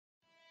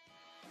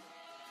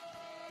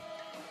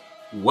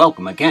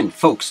Welcome again,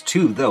 folks,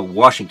 to the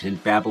Washington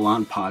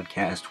Babylon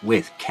podcast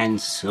with Ken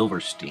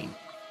Silverstein.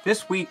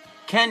 This week,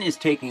 Ken is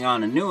taking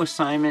on a new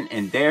assignment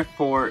and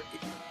therefore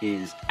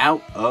is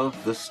out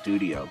of the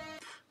studio.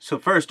 So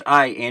first,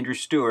 I, Andrew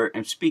Stewart,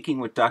 am speaking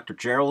with Dr.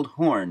 Gerald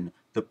Horne,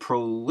 the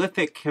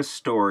prolific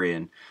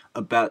historian,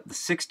 about the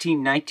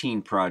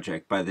 1619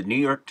 Project by the New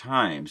York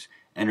Times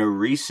and a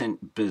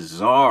recent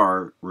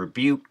bizarre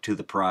rebuke to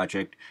the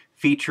project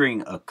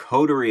featuring a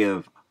coterie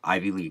of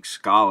Ivy League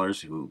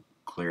scholars who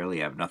clearly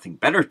have nothing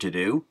better to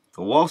do,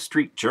 the Wall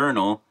Street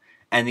Journal,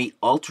 and the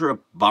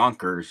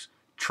ultra-bonkers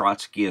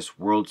Trotskyist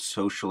World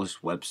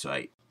Socialist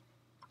website.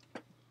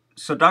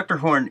 So, Dr.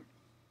 Horne,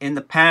 in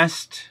the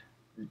past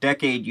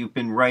decade, you've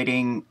been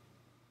writing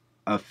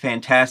a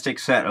fantastic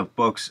set of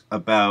books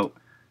about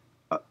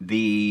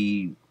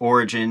the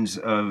origins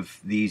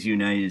of these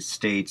United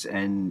States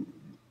and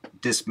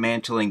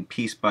dismantling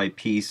piece by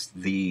piece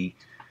the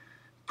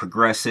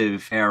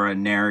progressive era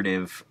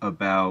narrative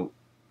about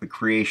the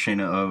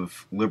creation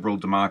of liberal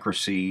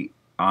democracy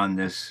on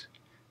this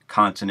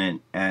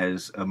continent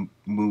as a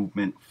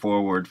movement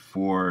forward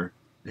for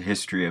the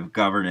history of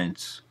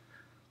governance.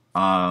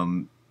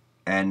 And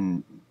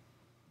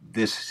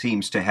this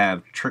seems to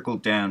have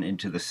trickled down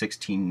into the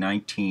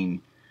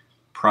 1619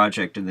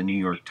 Project in the New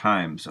York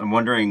Times. I'm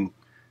wondering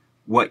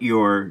what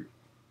your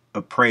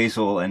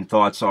appraisal and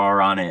thoughts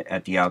are on it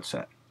at the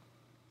outset.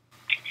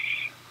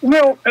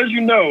 Well, as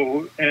you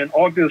know, in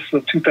August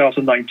of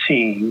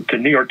 2019, the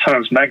New York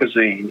Times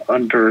Magazine,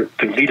 under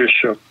the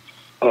leadership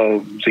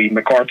of the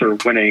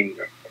MacArthur-winning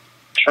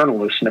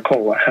journalist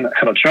Nicole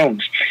Hannah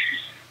Jones,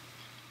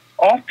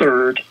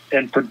 authored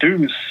and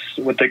produced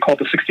what they call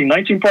the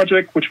 1619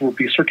 Project, which will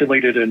be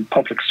circulated in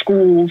public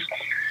schools.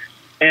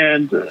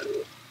 And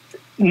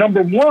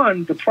number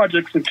one, the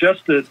project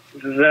suggested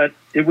that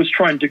it was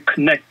trying to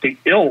connect the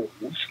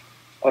ills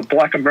of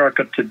Black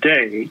America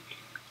today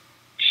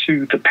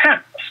to the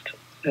past,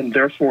 and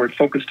therefore it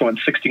focused on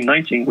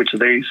 1619, which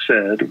they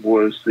said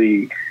was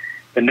the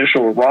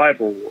initial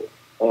arrival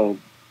of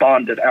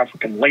bonded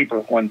African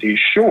labor on these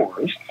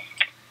shores.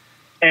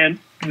 And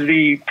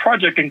the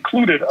project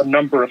included a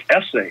number of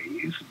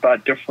essays by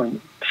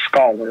different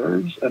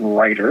scholars and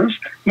writers,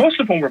 most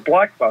of whom were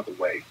Black, by the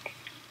way.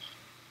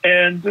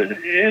 And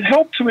it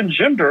helped to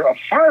engender a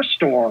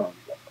firestorm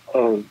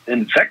of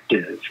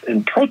invective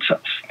and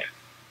protest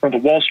from the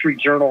Wall Street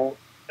Journal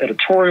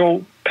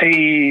editorial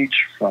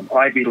page, from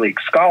Ivy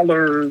League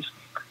scholars,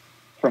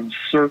 from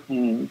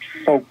certain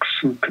folks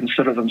who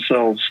consider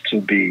themselves to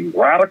be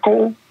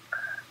radical.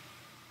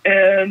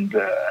 And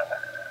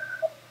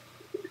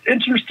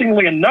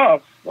interestingly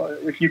enough,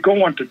 if you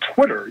go onto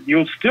Twitter,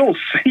 you'll still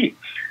see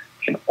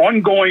an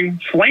ongoing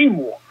flame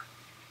war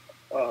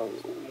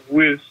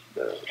with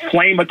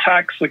flame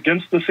attacks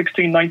against the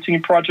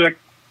 1619 Project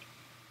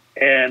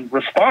and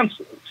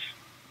responses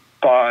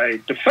by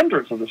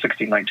defenders of the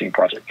 1619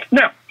 Project.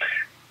 Now,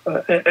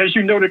 as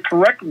you noted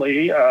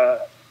correctly, I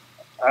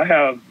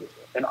have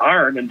an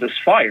iron in this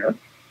fire.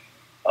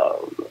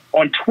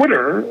 On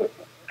Twitter,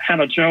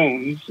 Hannah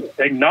Jones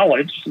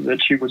acknowledged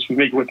that she was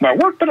familiar with my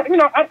work, but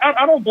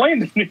I don't blame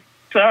the New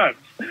York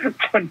Times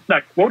for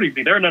not quoting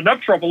me. They're in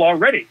enough trouble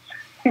already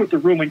with the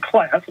ruling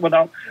class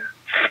without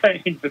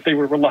saying that they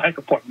were relying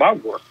upon my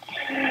work.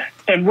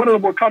 And one of the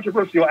more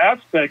controversial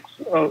aspects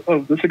of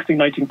the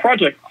 1619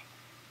 Project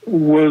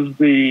was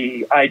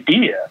the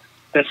idea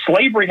that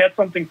slavery had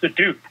something to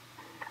do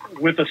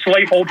with the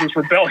slaveholders'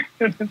 rebellion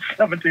in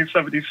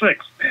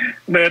 1776,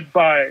 led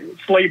by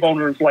slave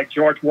owners like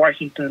George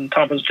Washington,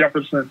 Thomas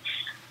Jefferson,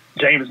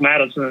 James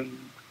Madison,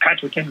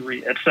 Patrick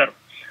Henry, etc.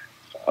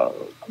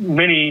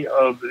 Many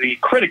of the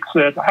critics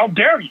said, "How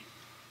dare you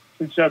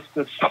suggest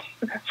that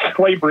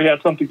slavery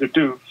had something to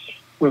do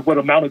with what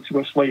amounted to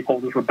a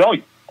slaveholders'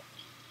 rebellion?"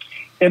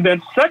 And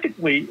then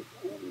secondly,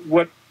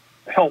 what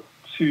helped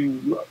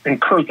to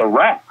incur the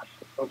wrath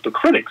of the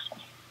critics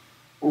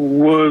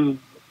was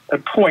a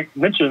point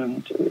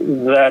mentioned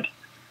that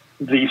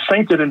the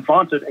sainted and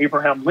vaunted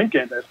Abraham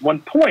Lincoln at one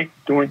point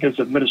during his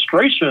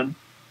administration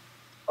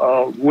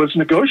was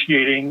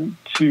negotiating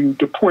to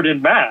deport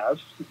en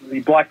masse the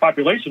Black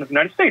population of the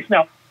United States.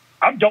 Now,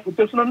 I've dealt with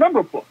this in a number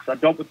of books. I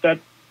dealt with that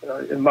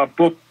in my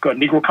book,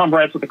 Negro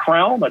Comrades of the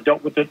Crown. I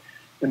dealt with it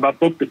in my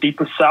book, The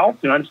Deepest South,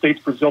 the United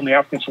States, Brazil, and the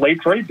African Slave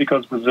Trade,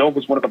 because Brazil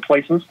was one of the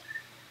places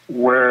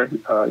where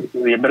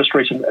the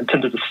administration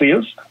intended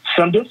to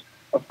send us.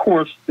 Of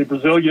course, the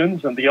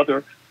Brazilians and the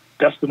other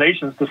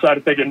destinations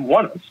decided they didn't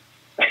want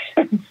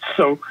us.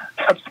 So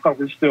that's why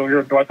we're still here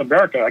in North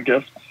America, I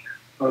guess,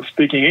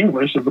 speaking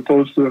English as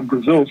opposed to in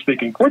Brazil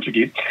speaking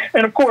Portuguese.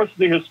 And of course,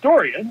 the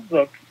historians,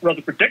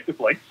 rather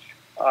predictably,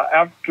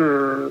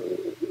 after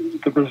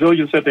the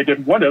Brazilians said they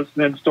didn't want us,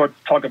 then started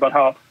to talk about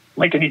how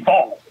Lincoln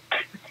evolved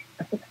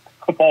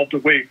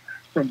away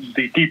from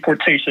the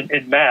deportation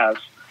en masse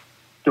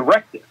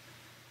directive.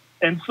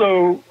 And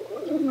so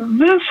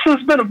this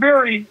has been a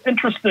very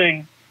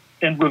interesting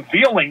and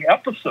revealing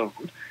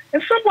episode.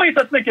 In some ways,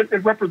 I think it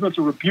represents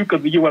a rebuke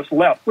of the U.S.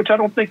 left, which I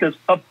don't think is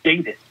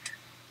updated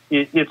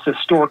its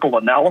historical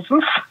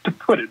analysis, to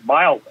put it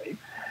mildly,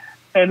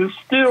 and is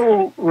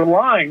still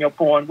relying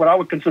upon what I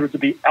would consider to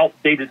be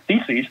outdated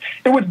theses.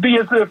 It would be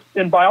as if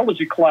in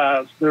biology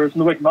class there is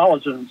no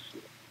acknowledgement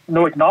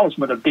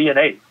of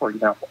DNA, for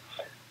example.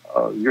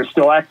 You're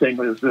still acting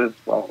as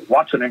if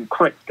Watson and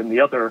Crick and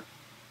the other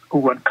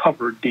who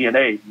uncovered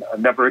DNA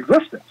never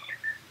existed.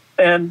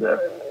 And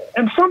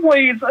in some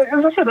ways,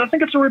 as I said, I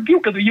think it's a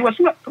rebuke of the U.S.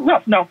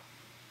 left. Now,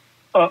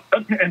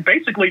 and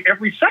basically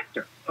every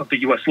sector of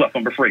the U.S. left,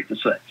 I'm afraid to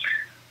say.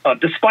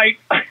 Despite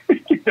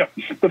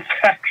the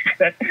fact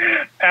that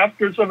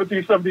after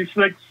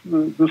 1776,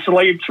 the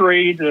slave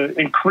trade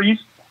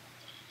increased,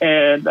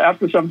 and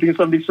after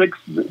 1776,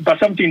 by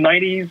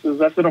 1790s,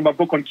 as I said in my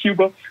book on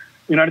Cuba,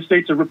 the United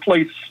States had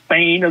replaced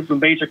Spain as the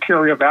major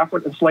carrier of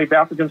enslaved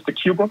Africans to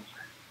Cuba.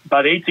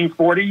 By the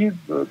 1840s,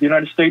 the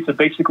United States had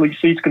basically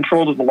seized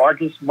control of the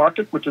largest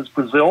market, which is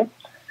Brazil.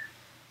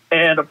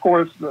 And, of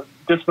course, the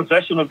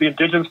dispossession of the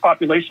indigenous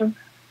population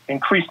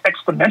increased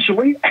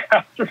exponentially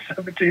after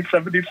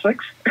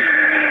 1776.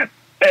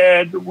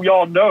 And we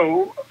all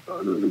know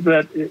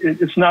that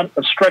it's not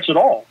a stretch at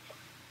all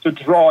to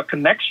draw a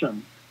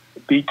connection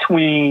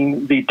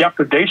between the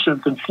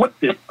depredations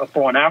inflicted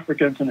upon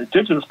Africans and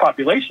indigenous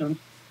populations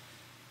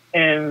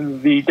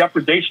and the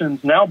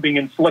depredations now being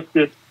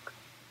inflicted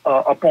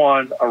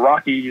upon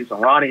Iraqis,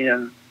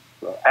 Iranians,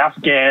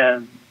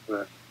 Afghans,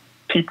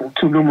 people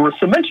too numerous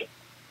to mention.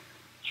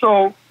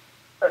 So,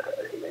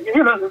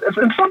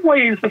 in some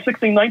ways, the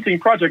 1619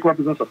 Project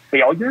represents a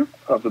failure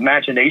of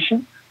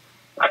imagination,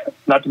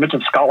 not to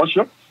mention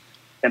scholarship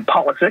and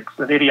politics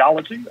and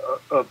ideology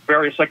of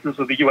various sectors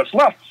of the U.S.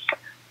 left.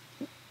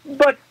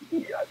 But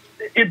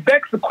it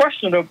begs the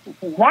question of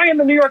why in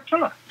the New York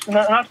Times? And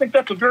I think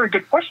that's a very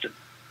good question.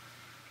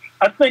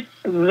 I think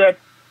that,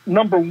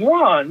 number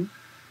one,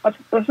 I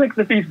think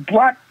that these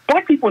black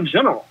people in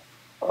general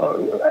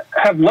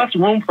have less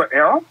room for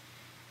error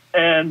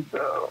and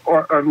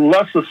are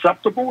less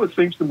susceptible, it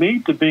seems to me,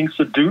 to being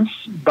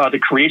seduced by the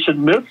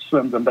creation myths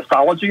and the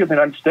mythology of the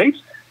United States.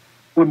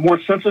 We're more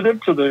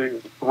sensitive to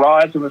the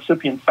rise of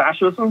incipient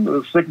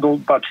fascism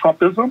signaled by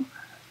Trumpism,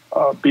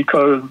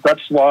 because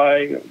that's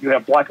why you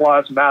have Black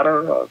Lives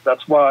Matter.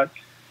 That's why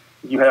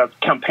you have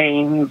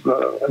campaigns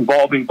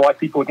involving black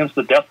people against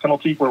the death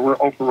penalty, where we're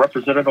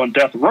overrepresented on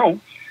death row.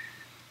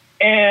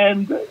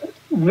 And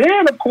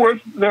then, of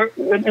course,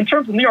 in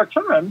terms of New York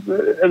Times,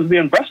 as the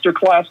investor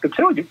class could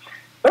tell you,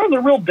 there's a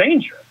real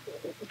danger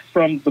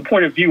from the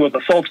point of view of the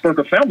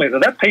Sulzberger family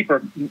that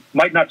paper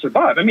might not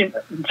survive. I mean,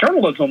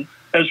 journalism,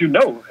 as you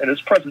know, in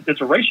its present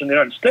iteration in the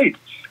United States,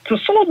 it's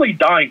a slowly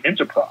dying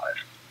enterprise.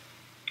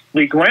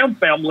 The Graham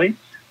family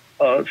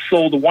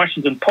sold the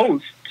Washington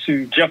Post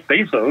to Jeff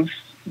Bezos,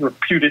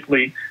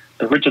 reputedly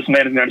the richest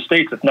man in the United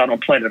States, if not on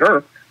planet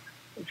Earth,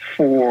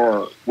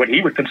 for what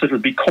he would consider to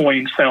be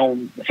coins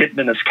found hidden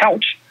in his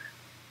couch,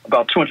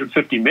 about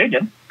 $250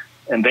 million.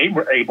 And they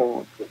were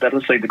able, that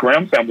is, say, the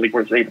Graham family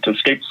was able to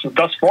escape. So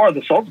thus far,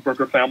 the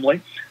Sulzberger family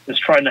is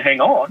trying to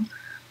hang on.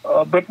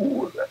 But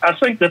I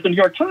think that the New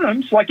York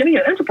Times, like any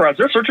enterprise,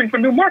 they're searching for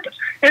new markets.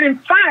 And in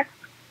fact,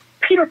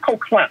 Peter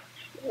Coquelin,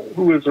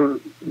 who is a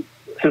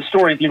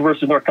historian at the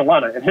University of North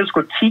Carolina, and his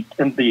critique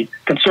in the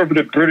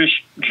conservative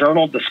British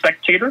journal, The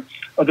Spectator,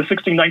 of the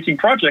 1619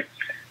 Project,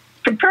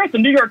 compared to the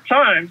New York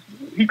Times,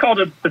 he called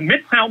it the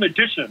Midtown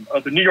edition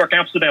of the New York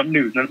Amsterdam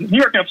News. Now, the New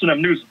York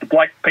Amsterdam News is the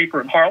black paper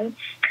in Harlem.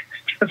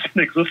 It's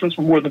in existence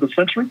for more than a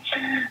century.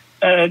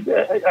 And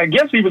I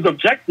guess he was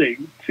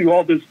objecting to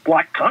all this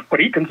what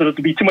he considered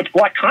to be too much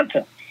black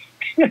content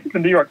in the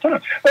New York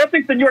Times. But I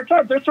think the New York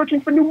Times, they're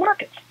searching for new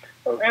markets.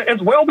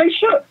 As well they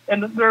should.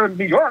 And they're in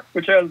New York,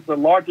 which has the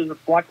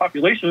largest black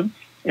population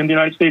in the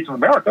United States of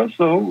America.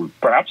 So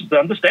perhaps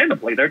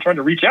understandably, they're trying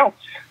to reach out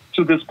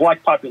to this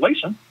black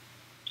population.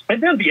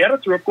 And then the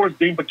editor, of course,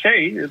 Dean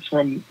McKay,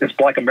 is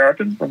black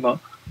American from a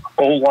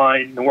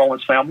old-line New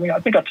Orleans family. I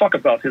think I talk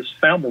about his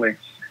family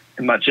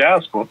in my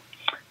jazz book.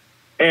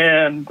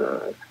 And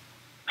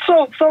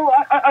so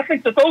I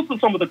think that those are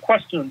some of the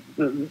questions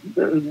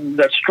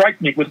that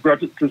strike me with regard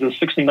to the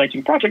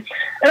 1619 Project.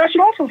 And I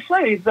should also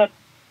say that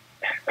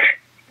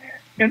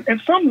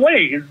in some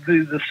ways,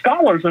 the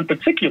scholars in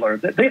particular,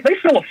 they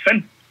feel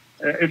offended.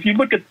 If you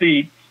look at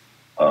the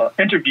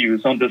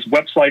interviews on this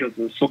website of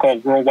the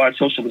so-called Worldwide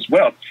Socialist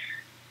Web,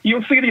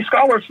 you'll see these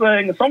scholars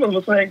saying, some of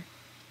them are saying,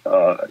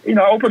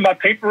 I opened my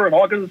paper in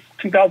August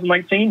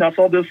 2019. I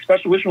saw this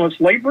special issue on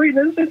slavery,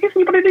 and they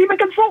didn't even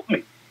consult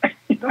me.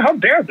 How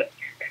dare they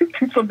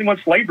do something on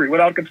slavery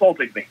without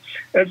consulting me,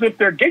 as if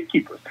they're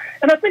gatekeepers?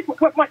 And I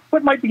think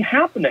what might be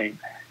happening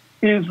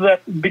is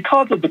that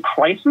because of the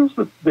crisis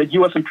that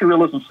U.S.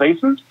 imperialism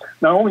faces,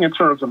 not only in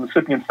terms of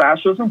incipient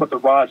fascism, but the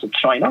rise of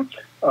China,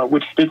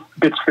 which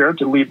bids fair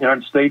to leave the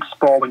United States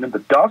sprawling in the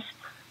dust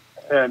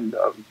and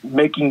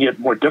making it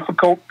more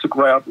difficult to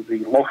grab the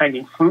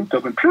low-hanging fruit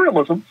of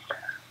imperialism,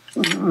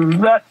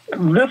 that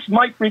this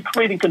might be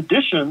creating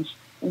conditions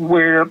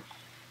where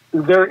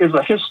there is a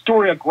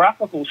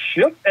historiographical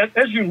shift.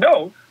 As you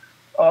know,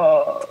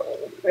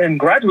 in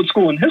graduate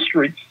school in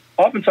history,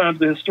 oftentimes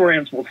the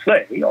historians will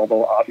say,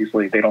 although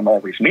obviously they don't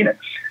always mean it,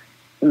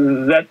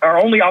 that our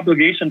only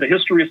obligation to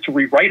history is to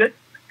rewrite it,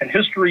 and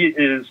history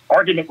is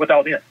argument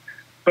without end.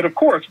 But of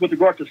course, with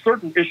regard to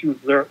certain issues,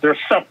 they're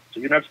settled. So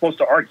you're not supposed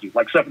to argue,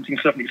 like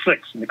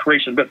 1776 and the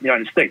creation of the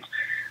United States.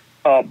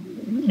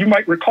 You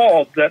might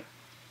recall that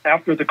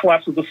after the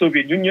collapse of the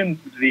Soviet Union,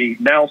 the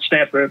now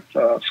Stanford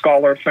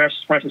scholar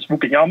Francis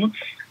Fukuyama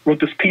wrote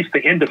this piece,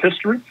 The End of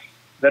History.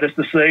 That is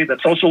to say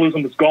that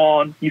socialism is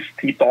gone,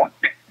 he thought,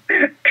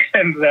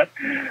 and that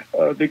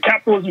the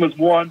capitalism is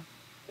won,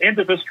 end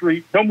of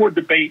history, no more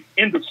debate,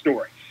 end of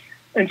story.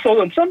 And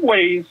so in some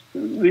ways,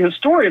 the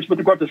historians, with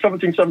regard to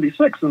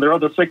 1776 and their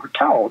other sacred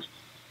cows,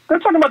 they're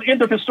talking about the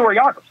end of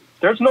historiography.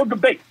 There's no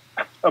debate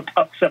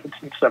about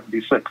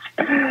 1776.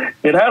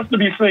 It has to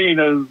be seen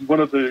as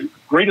one of the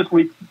greatest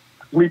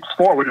leaps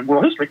forward in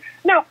world history.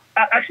 Now,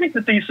 I think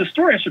that these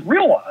historians should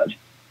realize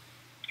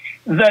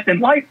that in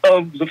light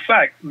of the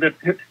fact that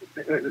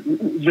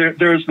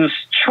there's this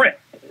trend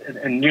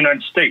in the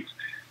United States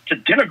to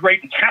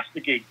denigrate and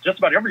castigate just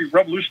about every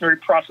revolutionary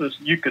process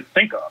you could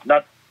think of,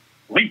 not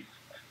least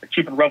the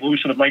Cuban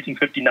Revolution of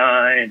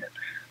 1959 and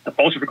the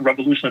Bolshevik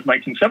Revolution of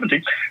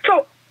 1917.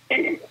 So,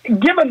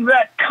 given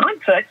that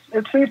context,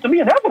 it seems to me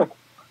inevitable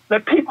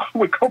that people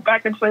would go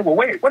back and say, well,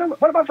 wait, what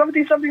about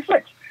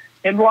 1776?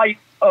 In light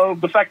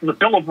of the fact that the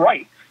Bill of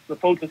Rights,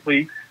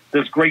 supposedly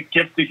this great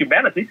gift to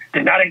humanity,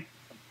 did not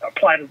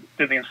apply to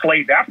the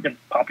enslaved African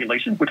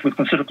population, which was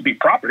considered to be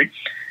property.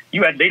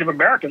 You had Native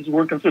Americans who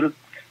were considered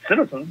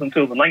citizens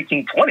until the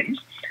 1920s.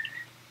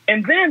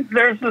 And then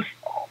there's this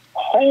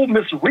whole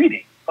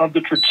misreading of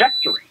the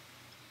trajectory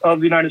of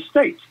the United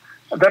States.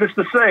 That is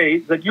to say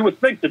that you would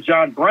think that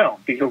John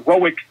Brown, the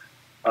heroic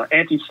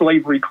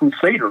anti-slavery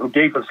crusader who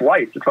gave his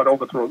life to try to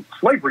overthrow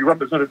slavery,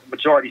 represented the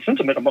majority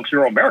sentiment amongst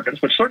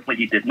Euro-Americans, which certainly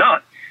he did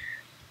not.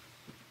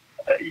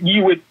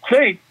 You would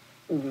think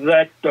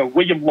that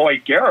William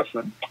Lloyd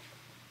Garrison,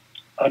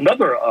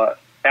 another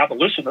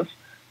abolitionist,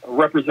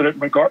 represented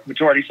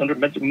majority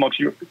sentiment amongst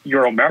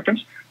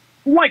Euro-Americans.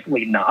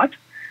 Likely not.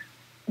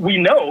 We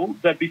know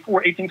that before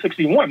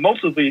 1861,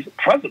 most of these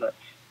presidents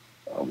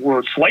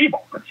were slave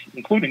owners,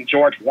 including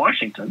George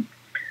Washington,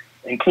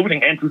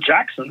 including Andrew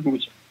Jackson, who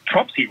was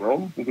Trump's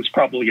hero, who was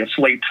probably a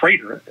slave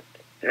trader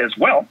as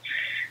well.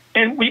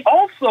 And we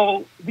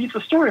also, these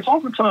historians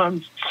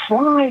oftentimes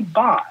fly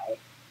by,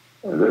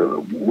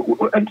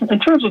 in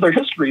terms of their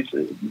histories,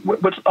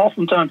 what's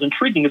oftentimes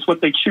intriguing is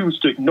what they choose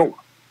to ignore.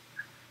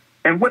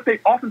 And what they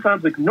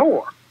oftentimes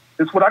ignore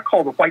is what I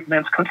call the white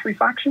man's country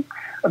faction.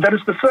 That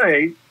is to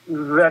say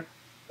that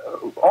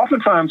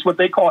oftentimes what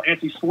they call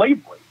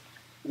anti-slavery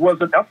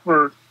was an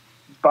effort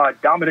by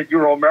dominant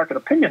Euro-American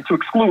opinion to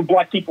exclude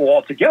black people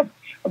altogether.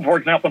 For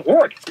example, in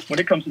Oregon, when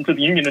it comes into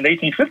the Union in the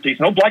 1850s,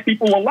 no black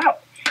people were allowed.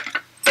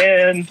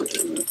 And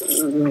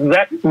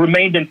that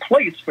remained in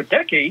place for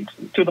decades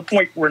to the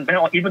point where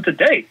now, even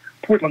today,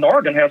 Portland,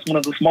 Oregon has one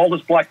of the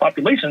smallest black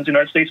populations in the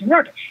United States of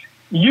America.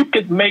 You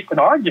could make an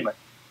argument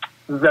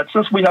that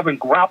since we haven't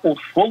grappled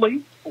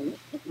fully,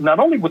 not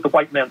only with the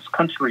white man's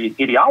country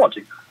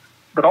ideology,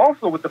 but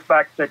also with the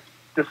fact that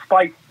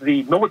despite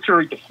the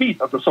military defeat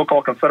of the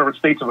so-called Confederate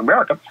States of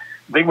America,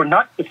 they were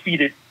not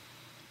defeated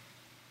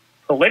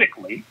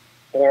politically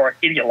or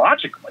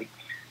ideologically,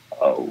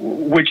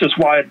 which is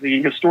why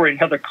the historian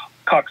Heather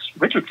Cox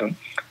Richardson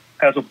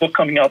has a book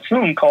coming out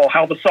soon called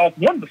How the South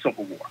Won the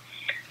Civil War,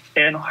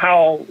 and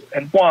how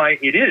and why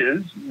it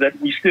is that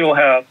we still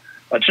have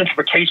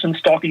gentrification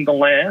stalking the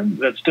land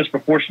that's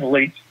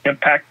disproportionately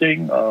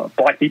impacting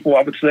black people,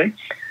 I would say,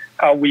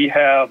 how we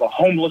have a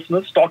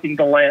homelessness stalking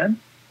the land,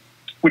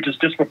 which is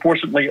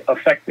disproportionately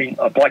affecting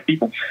black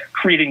people,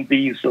 creating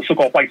these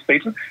so-called white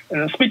spaces.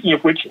 And speaking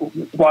of which,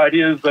 why it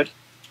is that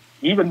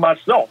even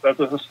myself as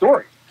a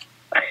historian,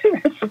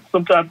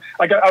 sometimes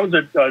I was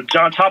at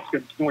Johns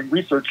Hopkins doing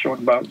research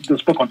on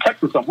this book on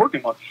Texas I'm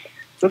working on.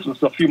 This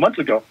was a few months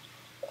ago.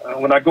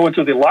 When I go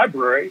into the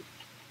library,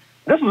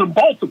 this is in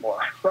Baltimore,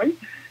 right?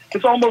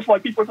 It's almost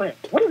like people are saying,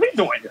 "What is he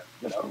doing here?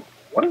 You know,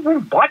 what is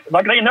this black?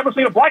 Like they had never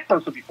seen a black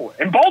person before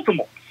in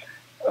Baltimore."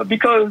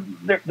 Because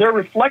they're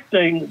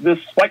reflecting this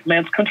white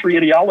man's country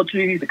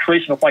ideology, the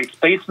creation of white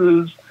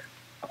spaces,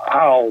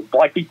 how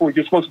black people are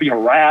just supposed to be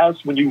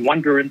harassed when you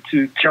wander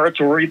into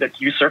territory that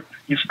you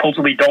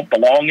supposedly don't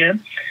belong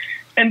in.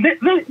 And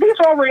these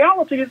are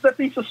realities that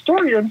these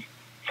historians,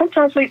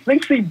 sometimes they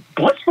seem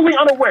blissfully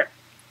unaware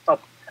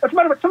of. As a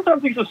matter of fact,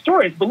 sometimes these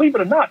historians, believe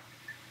it or not,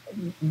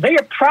 they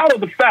are proud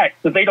of the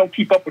fact that they don't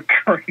keep up with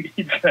current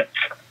events.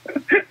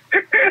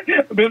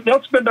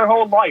 They'll spend their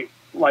whole life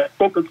like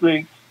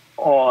focusing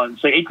on,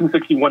 say,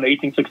 1861 to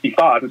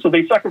 1865. And so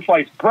they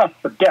sacrifice breath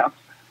for death.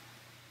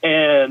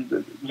 And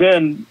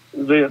then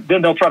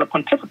they'll try to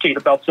pontificate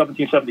about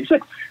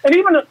 1776. And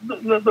even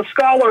the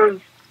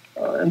scholars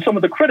and some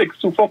of the critics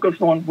who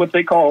focus on what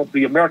they call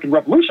the American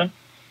Revolution,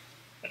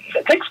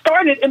 they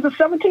started in the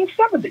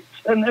 1770s.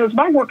 And as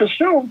my work has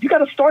shown, you got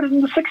to start it in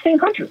the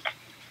 1600s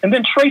and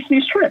then trace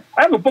these trends.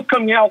 I have a book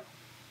coming out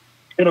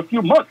in a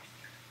few months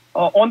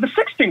on the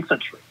 16th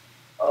century.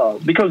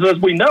 Because as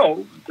we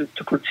know,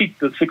 to critique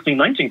the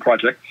 1619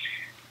 Project,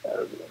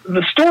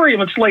 the story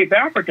of enslaved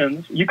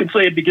Africans, you could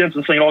say it begins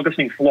in St.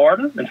 Augustine,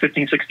 Florida in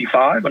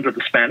 1565 under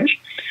the Spanish,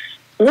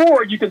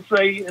 or you could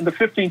say in the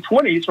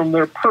 1520s from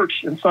their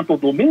perch in Santo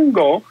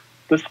Domingo,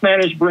 the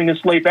Spanish bring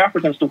enslaved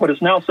Africans to what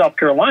is now South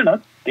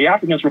Carolina. The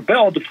Africans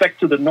rebel, defect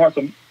to the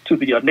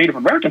Native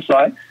American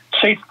side,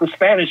 chase the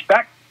Spanish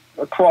back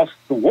across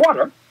the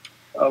water,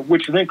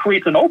 which then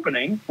creates an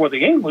opening for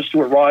the English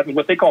to arrive in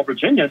what they call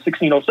Virginia in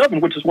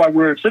 1607, which is why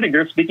we're sitting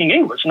here speaking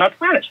English, not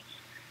Spanish.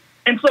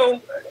 And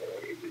so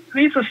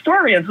these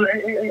historians,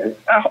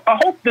 I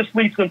hope this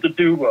leads them to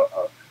do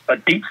a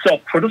deep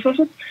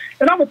self-criticism.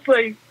 And I would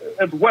say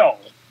as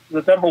well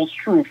that holds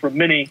true for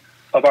many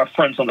of our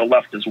friends on the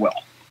left as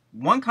well.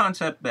 One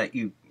concept that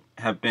you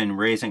have been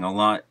raising a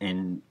lot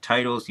in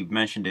titles, you've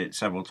mentioned it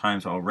several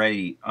times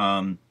already,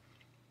 and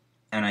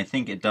I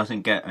think it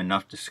doesn't get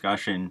enough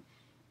discussion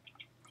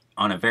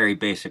on a very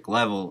basic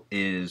level,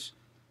 is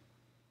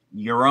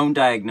your own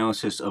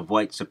diagnosis of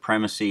white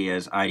supremacy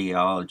as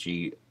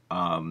ideology,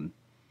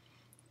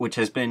 which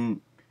has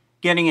been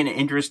getting an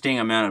interesting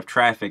amount of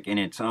traffic in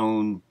its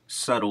own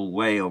subtle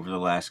way over the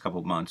last couple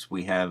of months.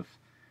 We have,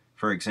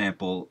 for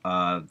example,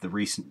 the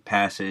recent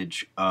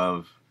passage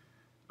of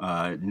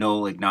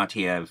Noel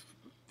Ignatieff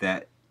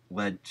that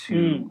led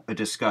to a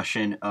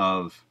discussion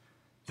of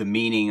the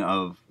meaning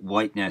of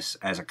whiteness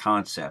as a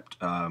concept.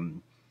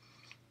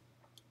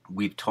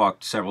 We've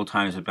talked several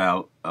times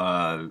about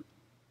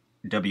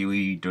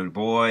W.E. Du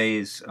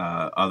Bois.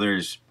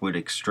 Others would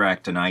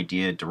extract an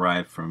idea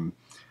derived from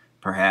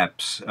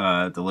perhaps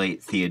the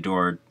late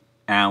Theodore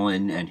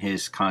Allen and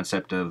his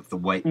concept of the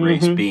white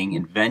race being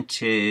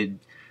invented.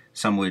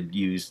 Some would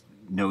use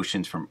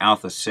notions from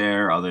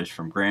Althusser, others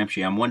from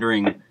Gramsci. I'm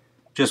wondering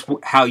just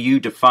how you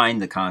define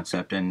the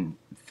concept and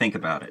think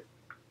about it.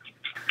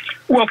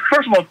 Well,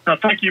 first of all,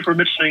 thank you for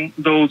mentioning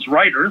those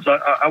writers.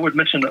 I would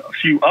mention a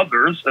few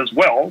others as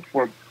well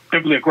for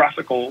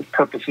bibliographical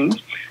purposes.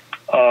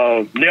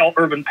 Nell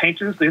Irvin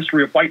Painter's The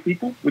History of White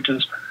People, which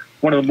is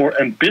one of the more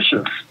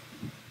ambitious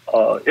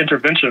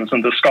interventions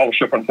in the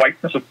scholarship on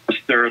whiteness. Of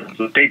course, there's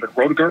David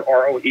Roediger,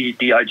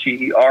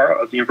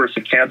 Roediger, of the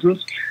University of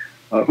Kansas,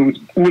 who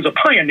was a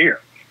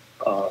pioneer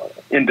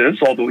in this,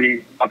 although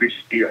he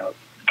obviously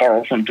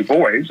borrowed from Du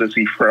Bois, as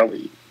he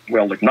fairly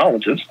well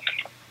acknowledges,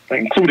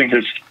 including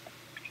his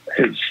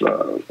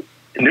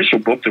initial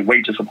book, The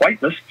Wages of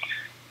Whiteness.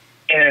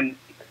 And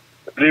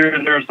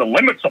there's The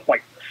Limits of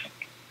Whiteness,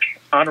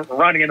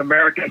 Iranian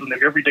Americans and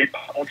their everyday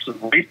politics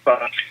of race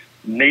by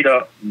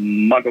Neda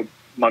Maghbouleh,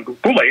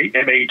 Maghbouleh.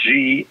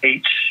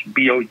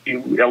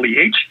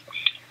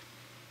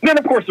 Then,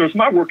 of course, there's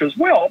my work as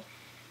well.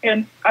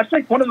 And I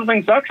think one of the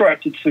things I try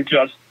to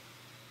suggest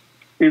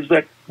is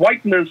that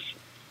whiteness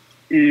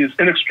is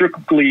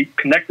inextricably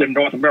connected in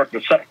North America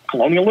to settler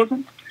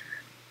colonialism.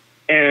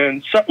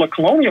 And settler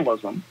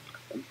colonialism,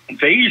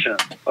 invasion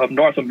of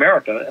North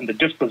America and the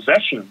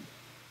dispossession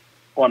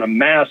on a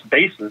mass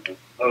basis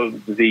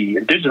of the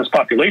indigenous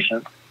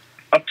population,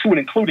 up to and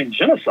including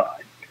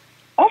genocide,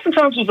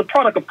 oftentimes was a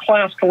product of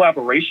class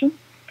collaboration.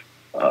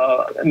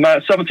 In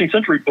my 17th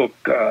century book,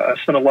 I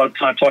spent a lot of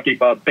time talking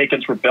about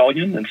Bacon's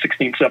Rebellion in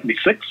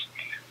 1676,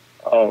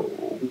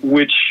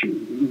 which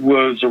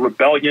was a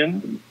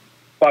rebellion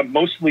by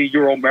mostly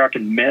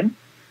Euro-American men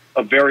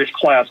of various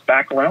class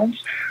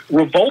backgrounds,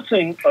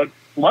 revolting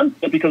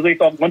London because they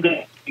thought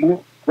London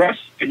moved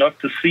west enough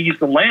to seize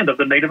the land of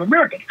the Native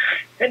Americans.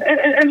 And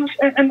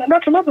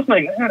that's another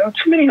thing.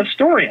 Too many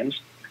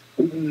historians,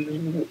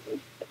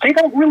 they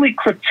don't really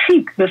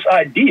critique this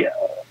idea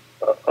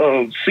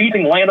of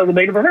seizing land of the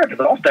Native Americans.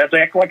 Often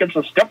they act like it's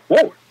a step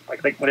forward.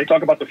 Like when they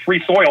talk about the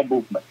free soil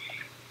movement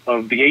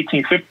of the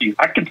 1850s,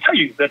 I can tell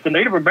you that the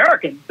Native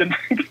Americans, in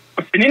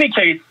any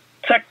case,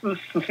 Texas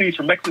secedes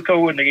from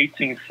Mexico in the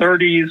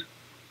 1830s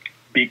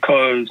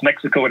because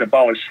Mexico had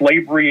abolished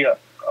slavery in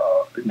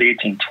the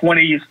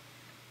 1820s.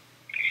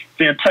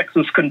 Then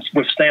Texas couldn't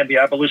withstand the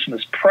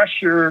abolitionist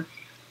pressure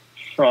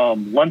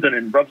from London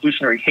and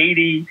revolutionary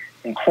Haiti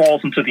and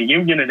crawls into the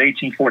Union in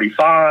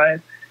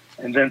 1845.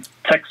 And then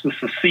Texas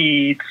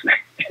secedes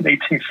in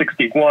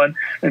 1861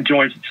 and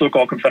joins the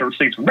so-called Confederate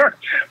States of America.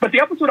 But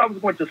the episode I was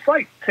going to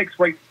cite takes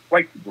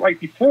right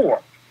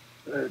before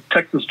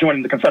Texas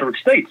joining the Confederate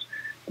States,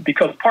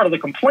 because part of the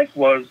complaint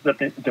was that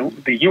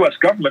the U.S.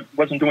 government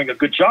wasn't doing a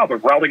good job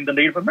of routing the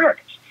Native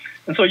Americans.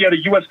 And so you had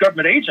a U.S.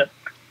 government agent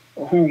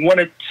who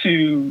wanted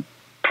to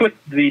put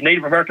the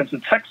Native Americans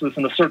in Texas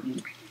in a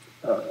certain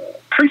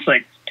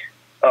precinct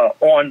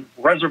on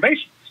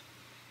reservations.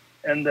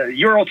 And the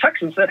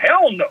Euro-Texans said,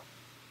 hell no.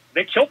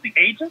 They killed the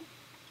agent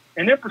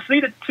and then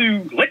proceeded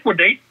to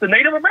liquidate the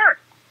Native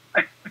Americans.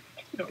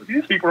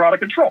 These people are out of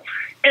control.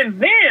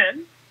 And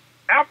then,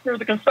 after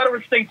the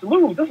Confederate States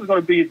lose, this is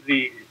going to be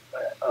the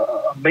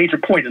major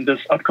point in this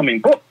upcoming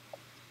book.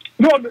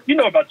 You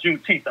know about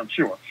Juneteenth, I'm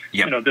sure.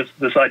 Yep.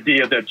 This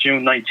idea that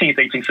June 19th,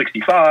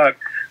 1865,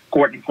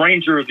 Gordon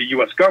Granger, the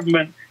U.S.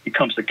 government, he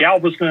comes to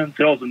Galveston,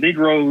 tells the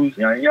Negroes,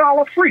 y'all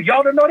are free.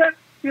 Y'all didn't know that?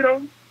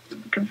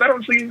 The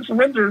Confederacy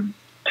surrendered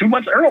 2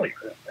 months earlier,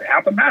 the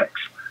Appomattox,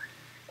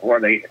 or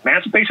the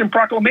Emancipation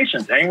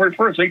Proclamation, January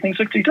 1st,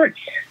 1863.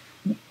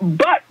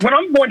 But what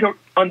I'm going to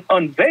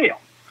unveil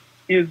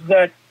is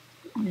that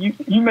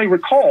you may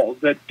recall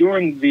that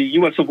during the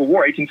U.S. Civil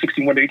War,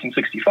 1861 to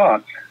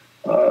 1865,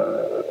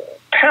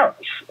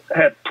 Paris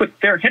had put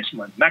their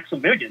henchman,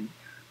 Maximilian,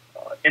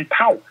 in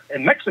power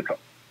in Mexico.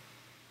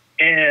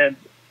 And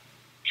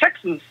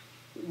Texas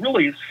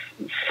really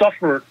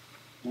suffered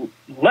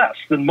less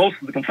than most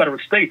of the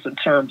Confederate states in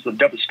terms of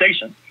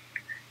devastation.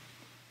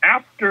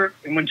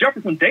 When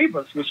Jefferson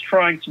Davis was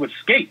trying to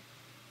escape,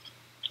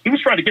 he was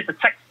trying to get to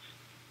Texas,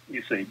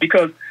 you see,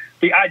 because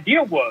the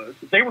idea was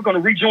that they were going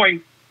to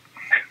rejoin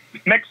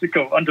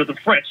Mexico under the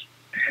French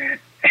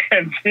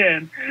and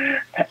then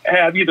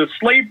have either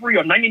slavery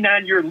or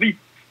 99-year lease,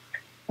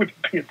 which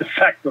would be a de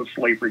facto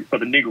slavery for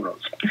the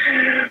Negroes.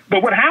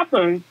 But what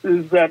happens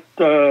is that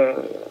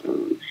the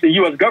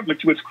U.S. government,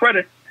 to its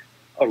credit,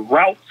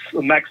 routes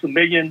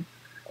Maximilian.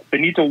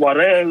 Benito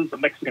Juarez, the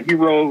Mexican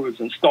hero, is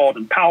installed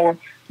in power.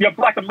 You have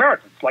Black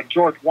Americans like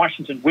George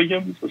Washington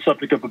Williams, the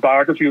subject of a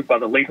biography by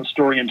the late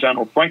historian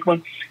General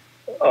Franklin,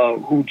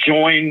 who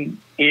join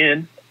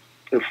in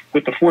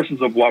with the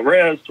forces of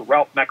Juarez to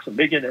rout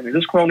Maximilian and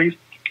his cronies.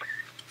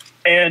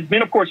 And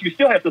then, of course, you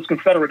still have this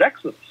Confederate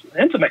exodus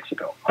into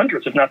Mexico,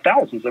 hundreds, if not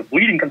thousands, of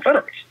leading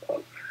Confederates.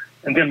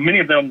 And then many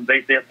of them,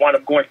 they wind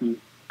up going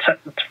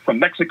from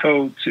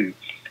Mexico to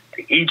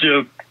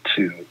Egypt,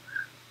 to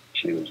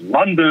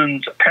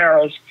London, to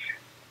Paris.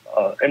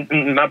 And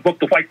in my book,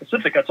 The White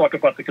Pacific, I talk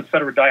about the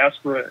Confederate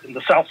diaspora in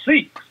the South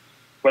Seas,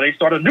 where they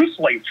start a new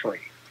slave trade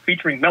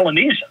featuring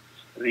Melanesians,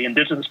 the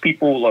indigenous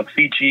people of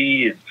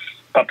Fiji and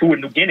Papua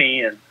New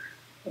Guinea, and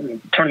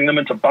turning them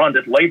into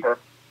bonded labor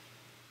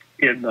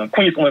in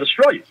Queensland,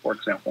 Australia, for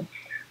example.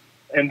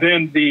 And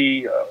then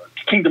the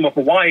Kingdom of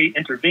Hawaii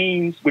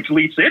intervenes, which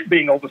leads to it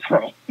being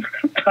overthrown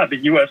by the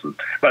U.S.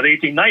 by the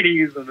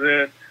 1890s, and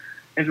then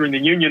entering the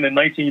Union in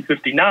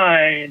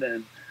 1959,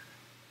 and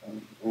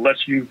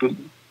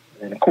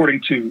and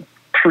according to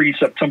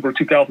pre-September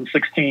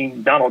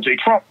 2016 Donald J.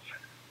 Trump,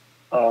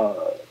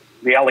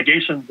 the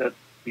allegation that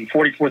the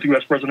 44th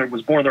U.S. president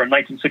was born there in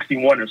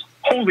 1961 is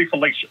wholly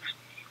fallacious.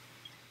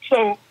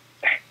 So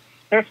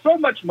there's so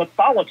much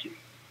mythology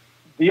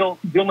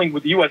dealing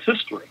with U.S.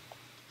 history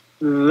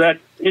that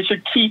it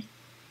should keep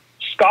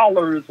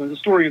scholars and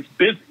historians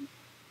busy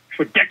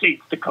for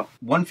decades to come.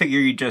 One figure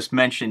you just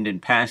mentioned in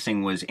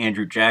passing was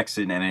Andrew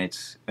Jackson, and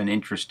it's an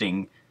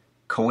interesting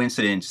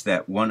coincidence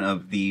that one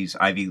of these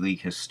Ivy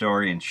League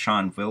historians,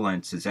 Sean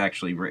Villance, has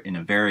actually written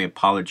a very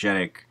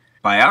apologetic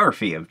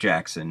biography of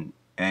Jackson.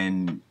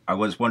 And I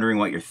was wondering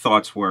what your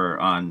thoughts were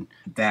on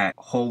that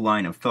whole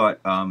line of thought.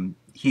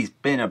 He's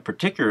been a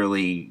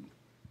particularly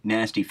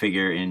nasty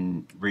figure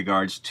in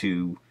regards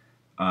to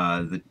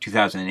the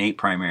 2008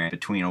 primary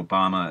between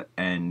Obama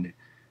and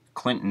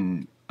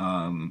Clinton.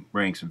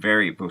 Writing some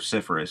very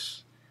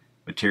vociferous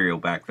material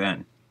back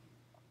then.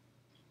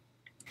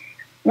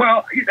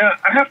 Well,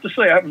 I have to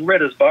say I haven't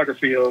read his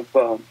biography of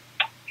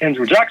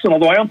Andrew Jackson,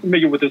 although I am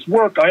familiar with his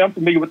work. I am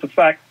familiar with the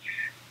fact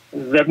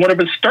that one of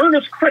his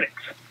sternest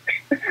critics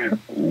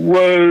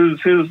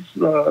was his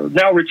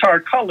now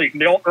retired colleague,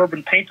 Nell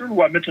Irvin Painter,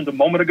 who I mentioned a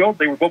moment ago.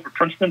 They were both at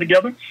Princeton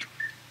together.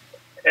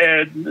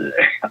 And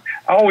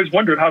I always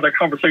wondered how their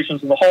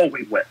conversations in the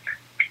hallway went,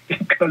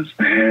 because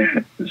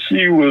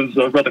she was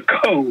rather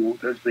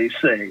cold, as they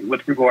say,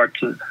 with regard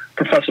to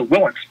Professor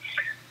Willens.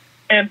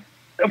 And,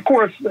 of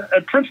course,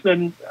 at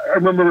Princeton, I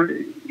remember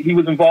he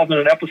was involved in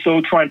an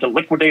episode trying to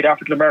liquidate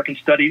African-American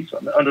studies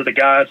under the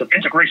guise of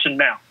integration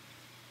now,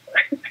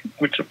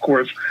 which, of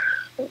course,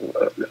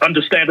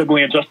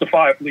 understandably and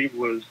justifiably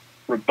was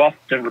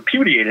rebuffed and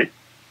repudiated.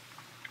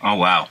 Oh,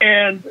 wow.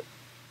 And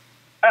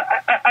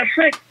I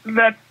think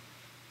that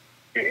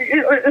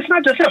it's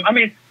not just him. I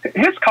mean,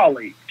 his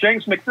colleague,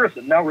 James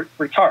McPherson, now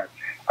retired.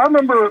 I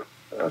remember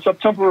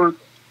September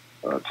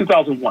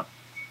 2001,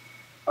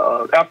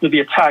 after the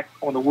attack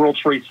on the World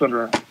Trade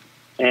Center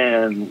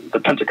and the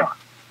Pentagon.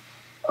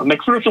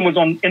 McPherson was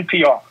on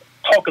NPR,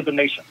 Talk of the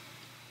Nation,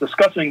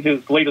 discussing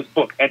his latest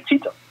book,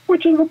 Antietam,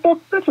 which is a book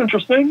that's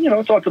interesting. You know,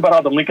 it talks about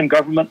how the Lincoln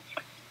government,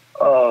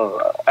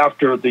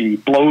 after the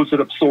blows it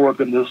absorbed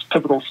in this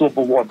pivotal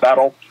Civil War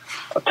battle,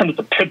 tended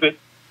to pivot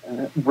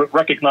and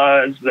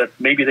recognize that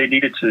maybe they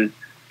needed to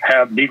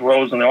have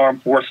Negroes in the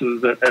armed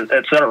forces,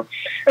 et cetera.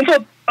 And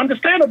so,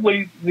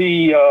 understandably,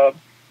 the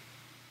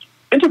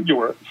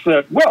interviewer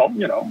said, well,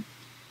 you know,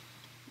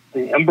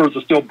 the embers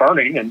are still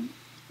burning in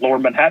lower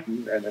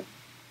Manhattan and in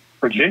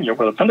Virginia,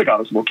 where the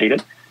Pentagon is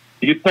located.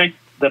 Do you think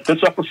that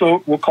this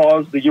episode will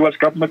cause the U.S.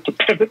 government to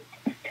pivot?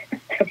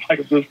 It's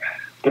like this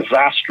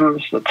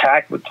disastrous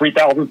attack with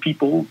 3,000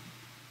 people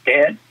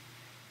dead.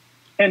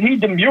 And he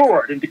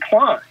demurred and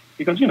declined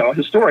because, you know,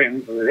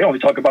 historians, they only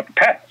talk about the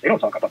past. They don't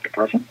talk about the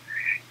present.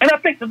 And I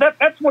think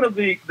that's one of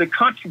the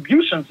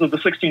contributions of the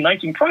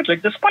 1619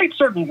 Project, despite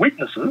certain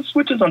weaknesses,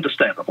 which is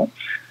understandable,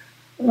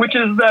 which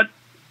is that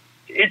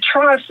it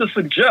tries to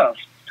suggest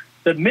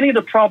that many of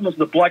the problems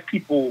that Black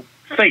people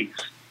face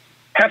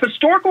have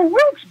historical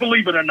roots,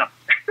 believe it or not.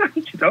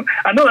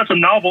 I know that's a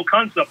novel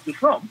concept to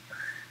some.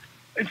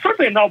 It's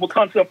certainly a novel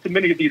concept to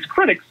many of these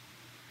critics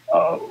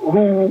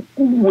who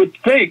would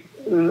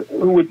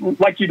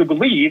like you to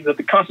believe that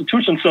the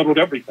Constitution settled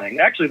everything.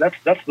 Actually,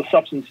 that's the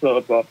substance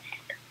of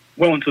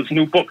Wellington's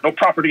new book, No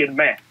Property in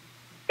Man.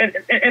 And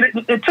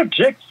it took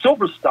Jake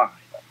Silverstein,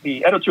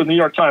 the editor of the New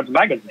York Times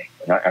Magazine.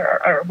 And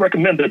I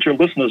recommend that your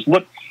listeners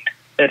look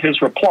at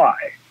his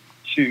reply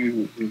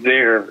to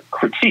their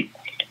critique,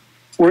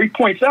 where he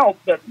points out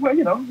that,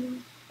 well,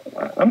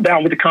 I'm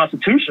down with the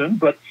Constitution,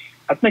 but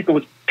I think it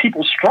was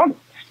people's struggles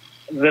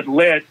that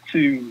led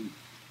to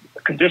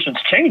conditions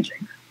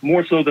changing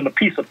more so than a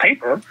piece of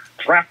paper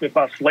drafted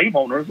by slave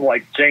owners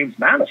like James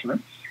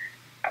Madison.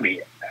 I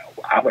mean,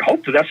 I would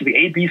hope that that's the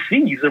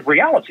ABCs of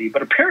reality,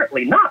 but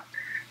apparently not.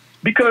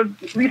 Because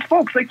these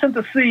folks, they tend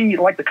to see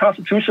like the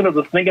Constitution as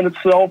a thing in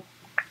itself,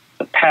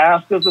 the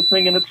past as a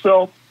thing in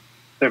itself.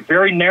 They're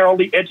very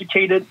narrowly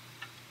educated.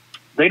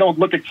 They don't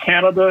look at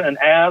Canada and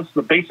ask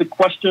the basic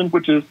question,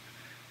 which is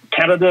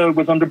Canada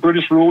was under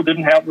British rule,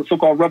 didn't have the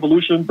so-called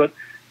revolution, but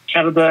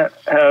Canada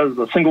has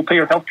a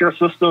single-payer healthcare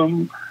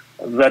system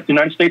that the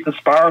United States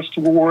aspires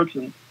towards,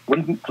 and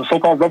wouldn't the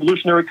so-called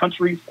revolutionary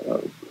countries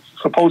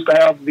supposed to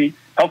have the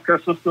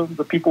healthcare system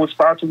that people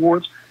aspire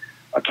towards?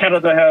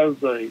 Canada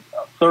has a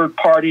third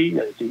party,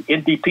 the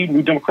NDP,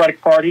 New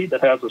Democratic Party,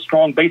 that has a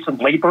strong base in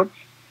labor,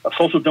 a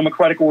social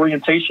democratic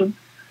orientation.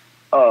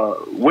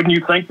 Wouldn't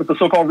you think that the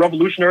so-called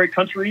revolutionary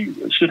country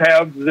should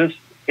have this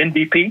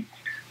NDP?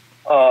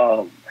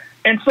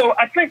 And so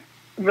I think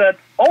that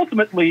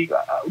ultimately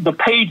the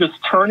page is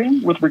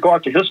turning with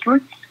regard to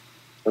history,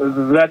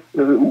 that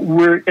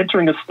we're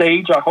entering a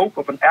stage, I hope,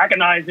 of an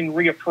agonizing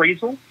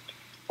reappraisal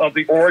of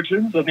the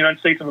origins of the United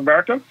States of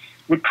America,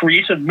 with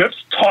creation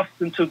myths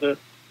tossed into the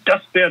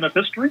dustbin of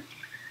history.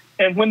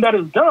 And when that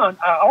is done,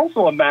 I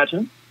also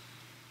imagine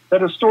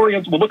that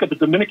historians will look at the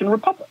Dominican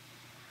Republic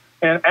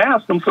and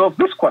ask themselves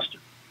this question.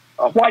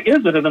 Why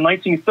is it in the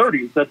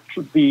 1930s that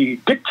the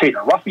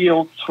dictator,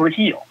 Rafael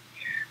Trujillo,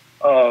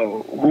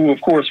 who,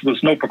 of course,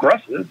 was no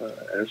progressive,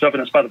 as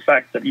evidenced by the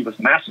fact that he was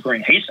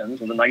massacring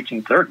Haitians in the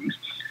 1930s,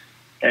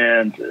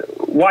 and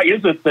why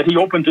is it that he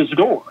opened his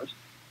doors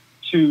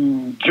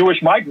to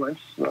Jewish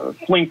migrants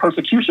fleeing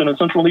persecution in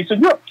Central and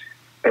Eastern Europe?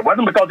 It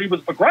wasn't because he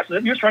was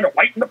progressive. He was trying to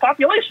whiten the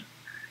population.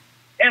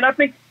 And I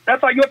think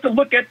that's how you have to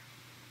look at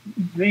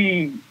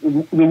the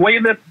way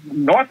that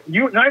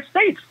United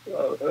States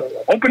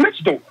opened its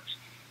doors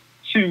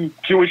to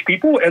Jewish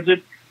people as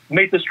it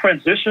made this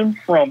transition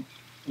from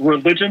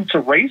religion to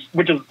race,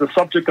 which is the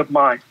subject of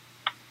my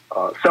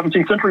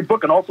 17th century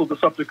book and also the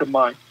subject of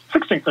my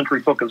 16th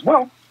century book as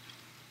well.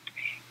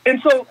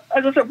 And so,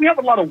 as I said, we have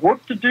a lot of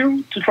work to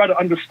do to try to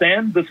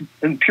understand this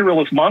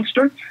imperialist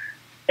monster.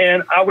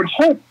 And I would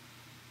hope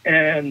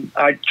and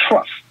I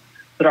trust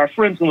that our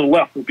friends on the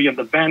left will be in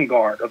the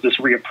vanguard of this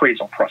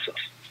reappraisal process.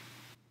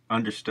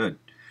 Understood.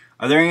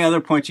 Are there any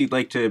other points you'd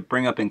like to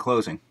bring up in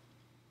closing?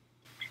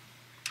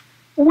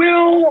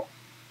 Well,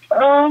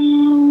 I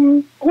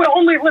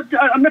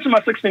mentioned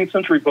my 16th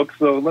century book,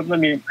 so let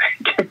me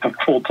get the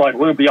full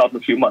title. It'll be out in a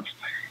few months.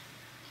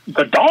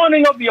 The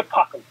Dawning of the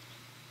Apocalypse: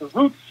 The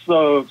Roots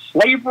of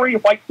Slavery,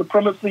 White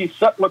Supremacy,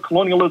 Settler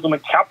Colonialism,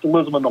 and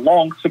Capitalism in the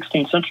Long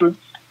 16th Century.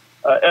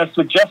 As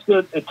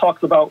suggested, it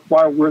talks about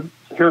why we're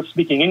here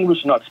speaking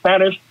English, not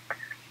Spanish,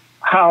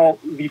 how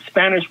the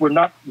Spanish were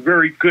not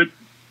very good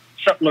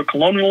settler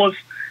colonialists.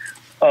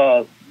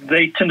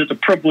 They tended to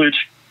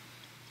privilege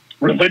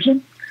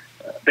religion.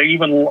 They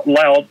even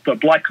allowed the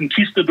black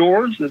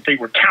conquistadors that they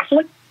were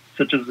Catholic,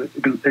 such as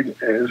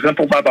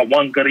exemplified by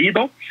Juan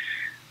Garrido.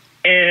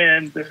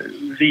 And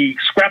the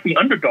scrappy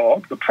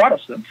underdog, the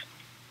Protestants,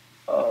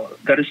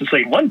 that is to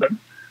say London,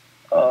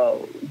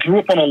 drew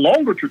upon a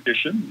longer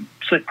tradition,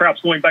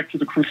 perhaps going back to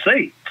the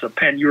Crusades, a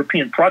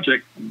pan-European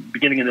project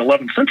beginning in the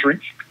 11th century,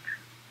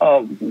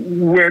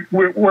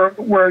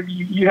 where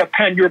you have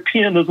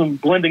pan-Europeanism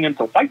blending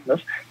into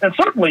whiteness. And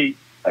certainly,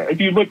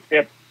 if you look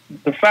at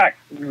the fact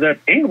that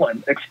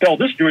England expelled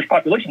this Jewish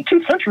population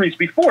 2 centuries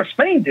before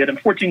Spain did in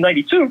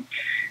 1492,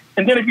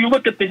 and then if you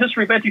look at the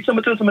history of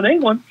anti-Semitism in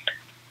England,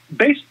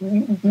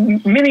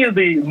 many of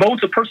the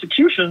modes of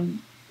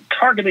persecution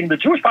targeting the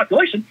Jewish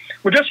population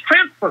were just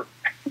transferred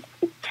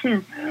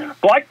to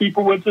black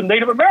people and to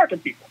Native American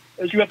people,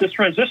 as you have this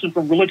transition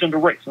from religion to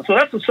race. And so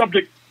that's the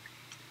subject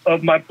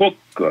of my book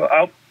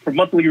out for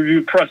Monthly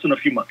Review Press in a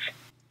few months.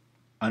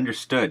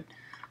 Understood.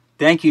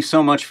 Thank you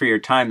so much for your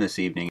time this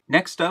evening.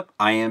 Next up,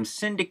 I am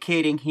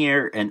syndicating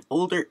here an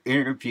older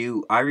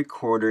interview I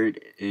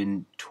recorded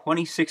in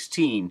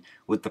 2016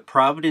 with the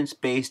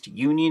Providence-based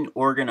union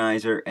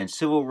organizer and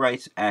civil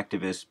rights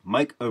activist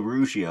Mike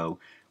Arajo,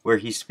 where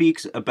he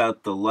speaks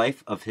about the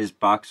life of his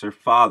boxer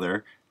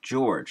father,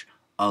 George,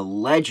 a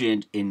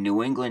legend in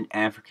New England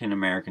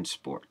African-American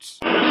sports.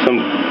 So,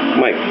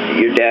 Mike,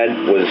 your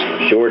dad was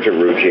George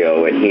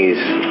Araujo, and he's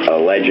a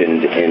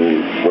legend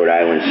in Rhode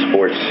Island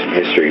sports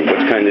history.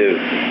 What's kind of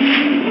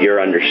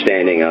your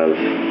understanding of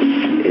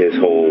his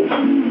whole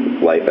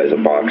life as a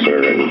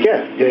boxer?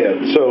 Yeah.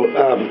 So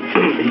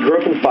he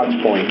grew up in Fox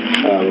Point.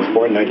 Was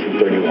born in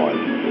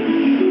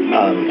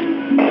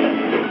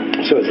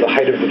 1931. So it's the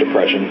height of the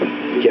Depression.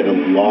 He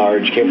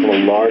came from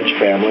a large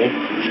family,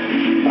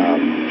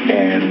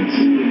 and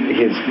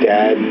his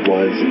dad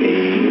was a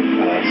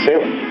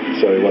sailor,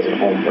 so he wasn't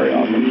home very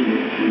often.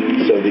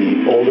 So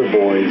the older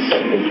boys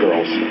and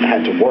girls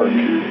had to work,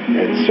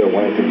 and so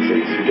one of the things they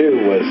used to do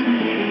was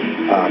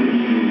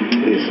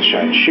they used to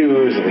shine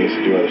shoes, and they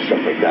used to do other stuff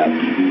like that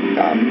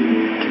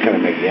to kind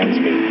of make the ends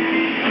meet.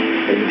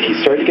 And he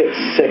started to get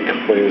sick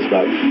when he was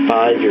about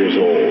 5 years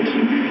old,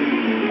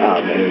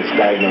 and he was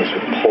diagnosed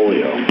with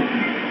polio.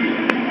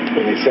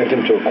 And they sent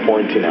him to a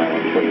quarantine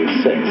island when he was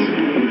 6.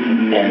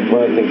 And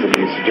one of the things that they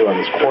used to do on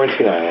this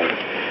quarantine island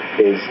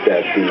is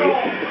that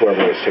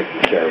whoever was taking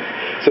care of.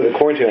 So the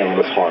quarantine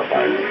island was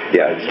horrifying.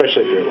 Yeah,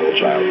 especially if you're a little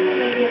child.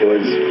 It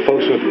was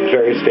folks with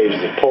various stages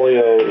of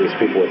polio. It was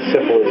people with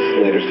syphilis,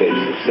 later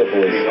stages of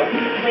syphilis.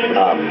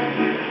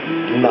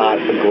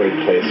 Not a great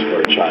place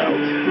for a child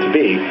to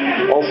be.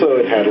 Also,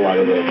 it had a lot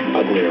of the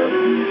uglier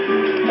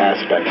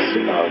aspects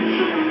of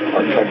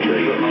our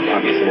country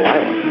on this little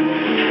island.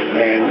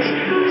 And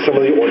some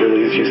of the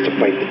orderlies used to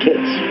fight the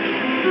kids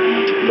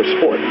for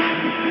sport.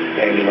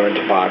 And he learned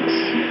to box,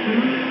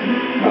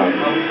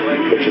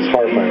 which is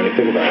horrifying when you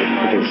think about it,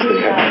 because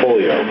they had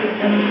polio.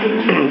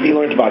 He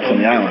learned to box on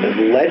the island. And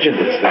the legend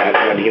is that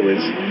when he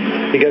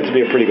got to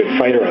be a pretty good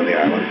fighter on the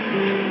island,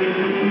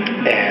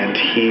 and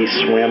he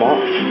swam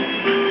off.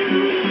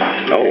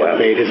 Oh, wow.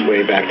 Made his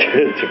way back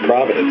to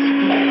Providence.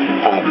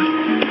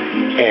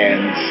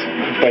 And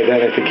by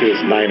then I think he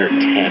was 9 or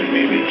 10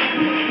 maybe.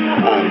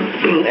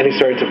 And he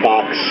started to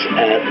box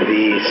at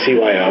the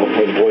CYO,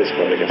 or the Boys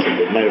Club, I guess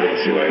it might have been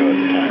the CYO at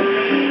the time,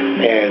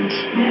 and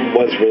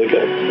was really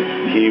good.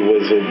 He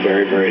was a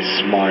very, very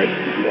smart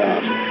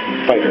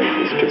fighter. He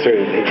was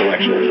considered an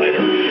intellectual fighter.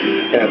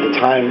 And at the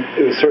time,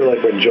 it was sort of like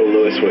when Joe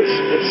Louis was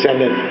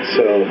ascendant,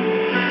 so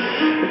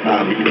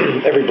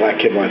every black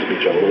kid wanted to be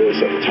Joe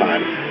Louis at the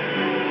time.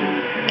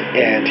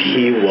 And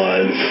he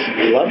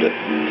loved it.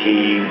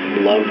 He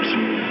loved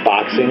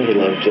boxing. He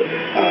loved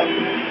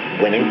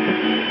winning.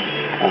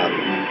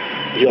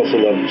 He also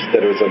loved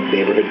that it was like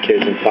neighborhood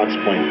kids, and Fox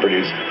Point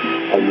produced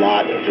a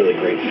lot of really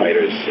great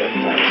fighters at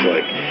the time. So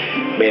like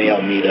Manny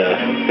Almeida,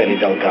 Benny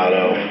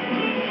Delgado, 4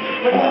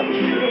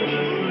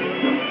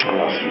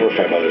 or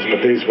 5 others,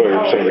 but these were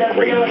some of the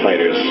great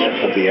fighters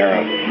of the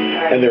era,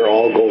 and they're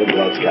all Golden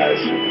Gloves guys.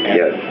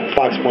 And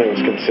Fox Point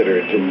was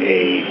considered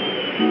a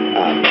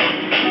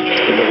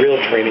real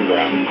training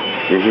ground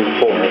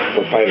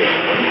for fighters.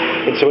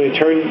 And so when he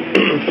turned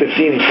 15,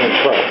 he turned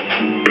pro.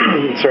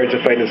 He started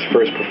to fight his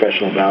first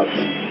professional bouts,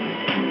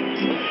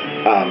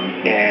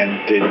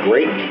 and did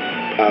great.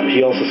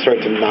 He also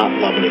started to not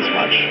love it as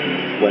much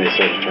when he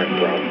started to turn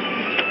pro.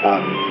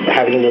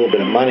 Having a little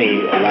bit of money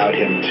allowed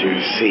him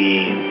to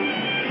see,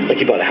 like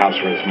he bought a house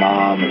for his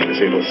mom, and he was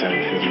able to send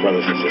his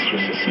brothers and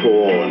sisters to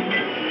school. And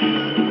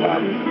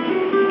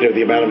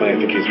the amount of money I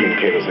think he was being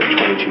paid was like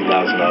 $22,000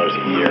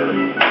 a year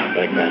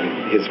back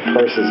then. His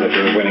purses that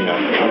they were winning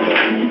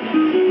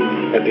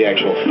at the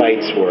actual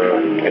fights were,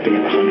 I think,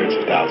 in the hundreds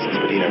of thousands,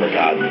 but he never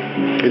got.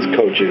 His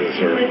coaches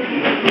or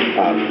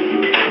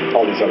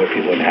all these other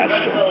people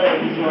attached to him,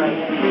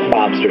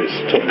 mobsters,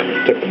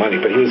 took the money,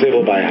 but he was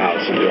able to buy a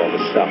house and do all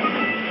this stuff.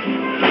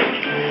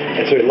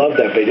 And so he loved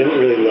that, but he didn't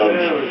really love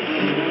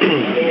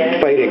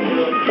fighting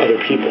other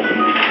people,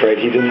 right?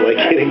 He didn't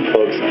like hitting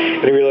folks,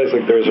 and he realized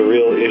like there was a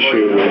real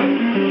issue with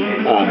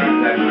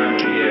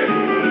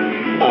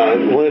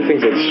one of the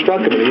things that struck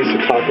him, and he used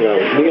to talk about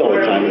with me all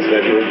the time, is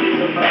that he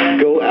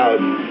would go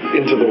out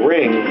into the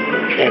ring,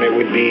 and it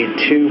would be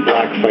 2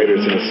 black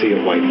fighters in a sea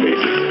of white faces.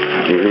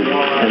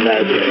 And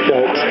that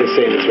felt the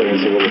same as when he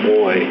was a little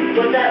boy,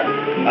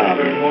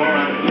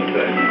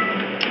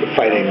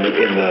 fighting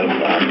in the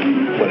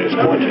when he was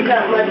quarantined.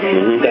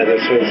 That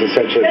this was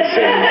essentially the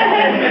same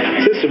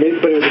system,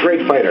 but he was a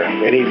great fighter,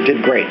 and he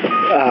did great.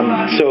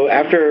 So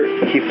after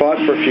he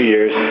fought for a few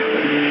years,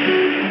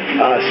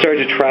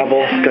 started to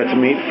travel, got to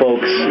meet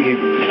folks. He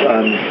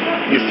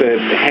used to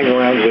hang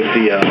around with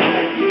the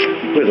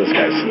who are those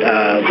guys?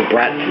 The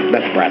Rat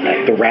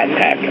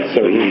Pack.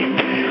 So he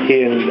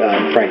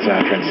and Frank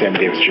Sinatra and Sammy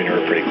Davis Jr.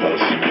 were pretty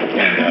close,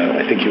 and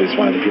I think he was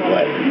one of the people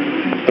that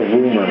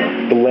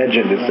the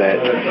legend is that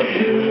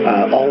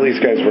all these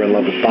guys were in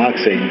love with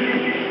boxing,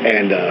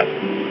 and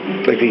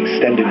like the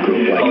extended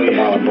group, like the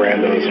Marlon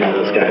Brandos and all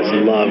those guys,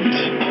 loved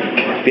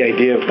the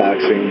idea of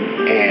boxing,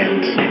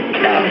 and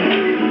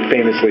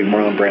famously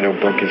Marlon Brando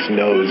broke his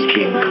nose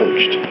being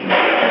coached,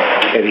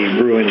 and he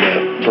ruined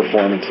the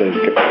performance of,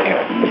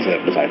 that's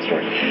a side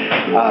story.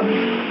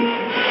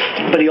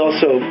 But he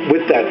also,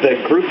 with that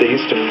group, they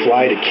used to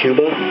fly to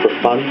Cuba for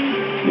fun.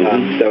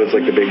 That was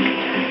like the big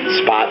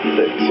spot.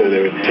 So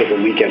they would take a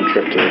weekend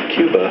trip to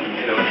Cuba,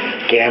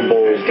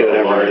 gamble, do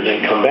whatever, and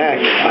then come back.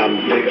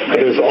 But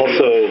there was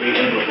also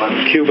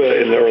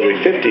Cuba in the early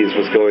 50s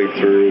was going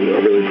through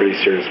a really pretty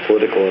serious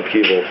political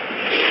upheaval,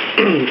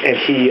 and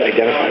he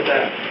identified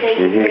that.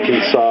 Like he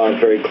saw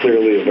very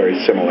clearly a very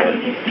similar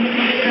thing.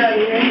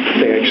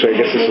 Actually, I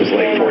guess this was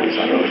late 40s,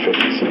 not early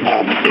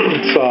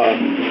 50s. Saw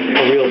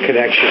a real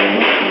connection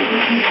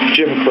in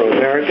Jim Crow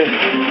America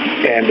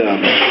and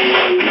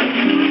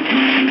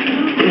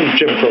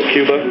Jim Crow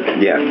Cuba.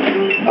 Yeah.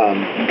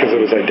 Because it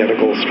was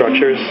identical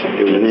structures.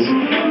 It was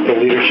the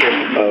leadership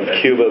of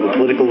Cuba, the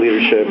political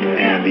leadership,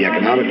 and the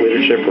economic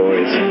leadership were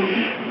always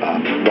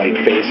white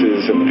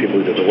faces, and the people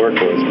who did the work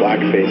were always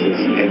black faces,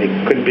 and it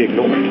couldn't be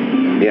ignored.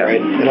 Yeah.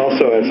 Right? And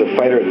also, as a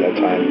fighter at that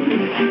time,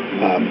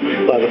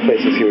 a lot of the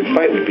places he would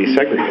fight would be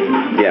segregated.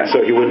 Yeah.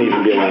 So he wouldn't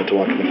even be allowed to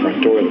walk in the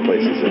front door of the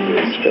places that he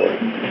was filling.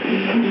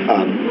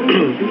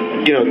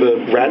 The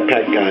Rat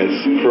Pack guys,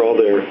 for all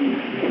their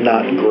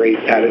not great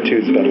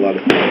attitudes about a lot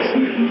of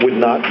things, would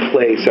not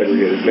play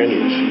segregated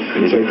venues.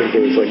 And so I think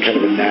there was like kind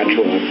of a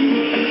natural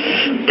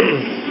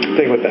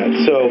thing with that.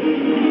 So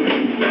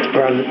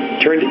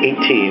turned 18,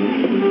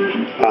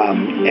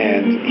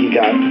 and he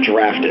got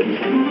drafted,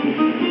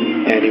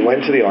 and he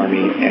went to the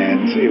Army,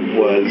 and it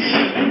was,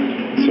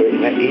 so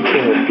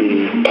 18 would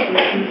be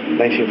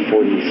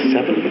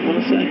 1947, I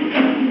want to say.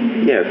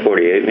 Yeah,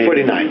 48 maybe.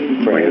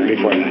 49,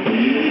 before that.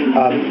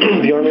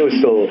 The Army was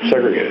still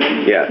segregated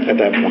at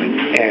that point,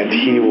 and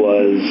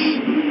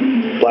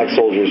black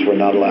soldiers were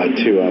not allowed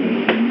to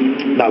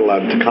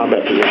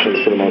combat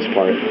positions for the most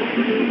part.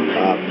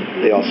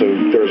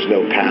 There was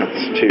no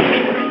paths to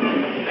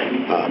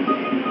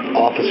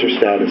officer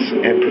status,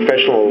 and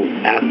professional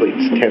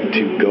athletes tend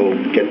to go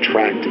get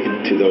tracked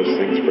into those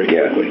things pretty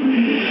quickly.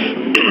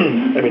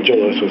 I mean, Joe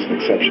Louis was an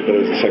exception, but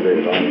it was a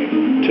segregated Army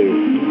too.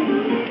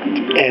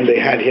 And they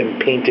had him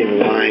painting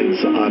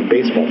lines on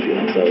baseball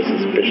fields. That was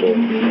his official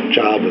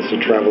job, was to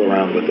travel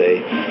around with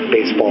a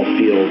baseball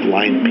field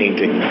line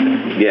painting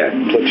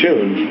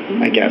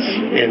platoon, I guess,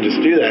 and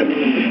just do that.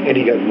 And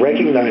he got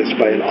recognized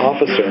by an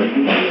officer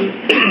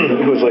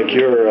who was like,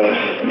 "You're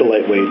the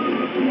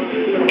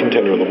lightweight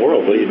contender of the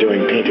world. What are you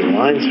doing painting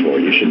lines for?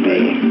 You should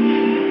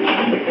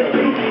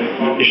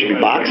be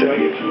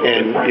boxing."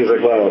 And he's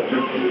like, "Well,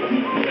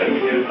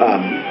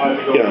 I'm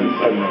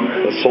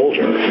a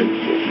soldier. I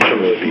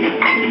shouldn't really be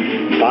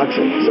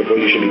boxing." He's like, "Well,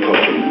 you should be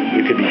coaching.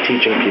 You could be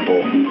teaching people.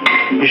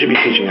 You should be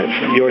teaching it.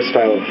 Your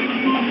style of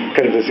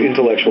kind of this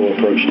intellectual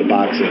approach to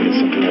boxing is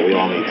something that we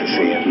all need to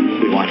see,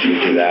 and we want you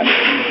to do that."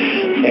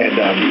 And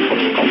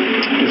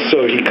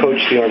so he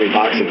coached the Army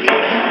boxing team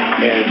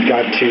and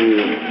got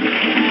to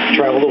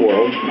travel the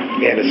world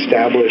and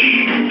establish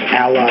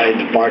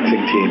allied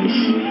boxing teams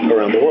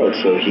around the world.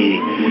 So he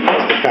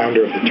was the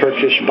founder of the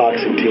Turkish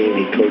boxing team.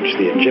 He coached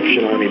the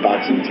Egyptian Army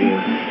boxing team,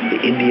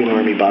 the Indian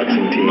Army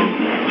boxing team.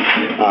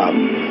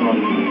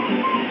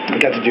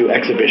 Got to do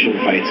exhibition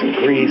fights in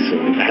Greece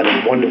and had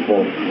a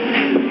wonderful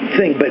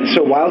thing. But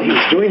so while he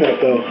was doing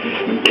that, though,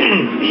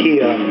 he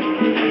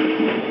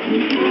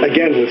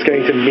again was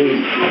going to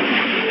meet.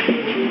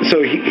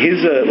 So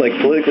his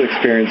political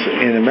experience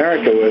in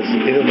America was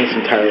almost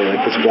entirely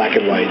like this black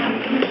and white,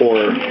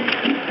 poor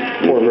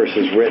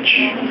versus rich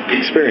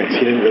experience.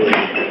 He didn't really,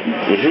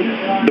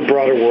 the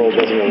broader world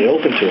wasn't really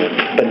open to him.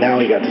 But now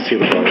he got to see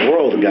the broader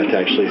world and got to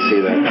actually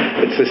see that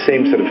it's the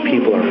same set of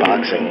people are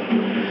boxing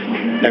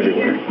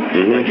everywhere.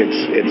 Like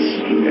it's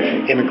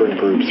immigrant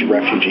groups,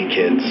 refugee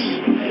kids,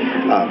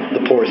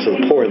 the poorest of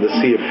the poor, the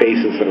sea of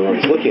faces that are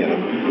always looking at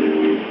him.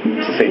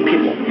 It's the same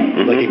people.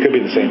 Like it could be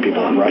the same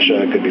people in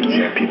Russia, it could be the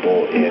same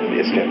people in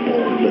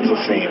Istanbul. It's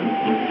the same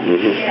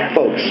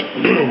folks.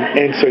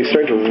 And so he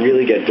started to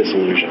really get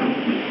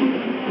disillusioned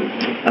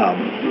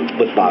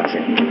with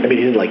boxing. I mean,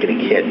 he didn't like getting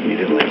hit, he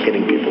didn't like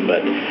hitting people,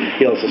 but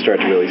he also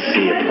started to really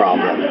see a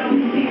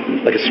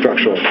problem, like a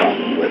structural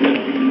problem with it.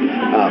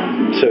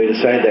 So he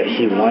decided that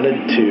he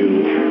wanted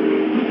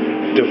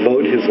to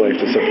devote his life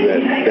to something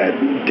that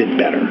did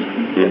better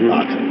than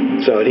boxing.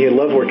 So he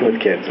loved working with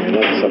kids, and he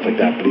loved stuff like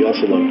that, but he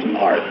also loved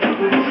art.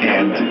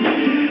 And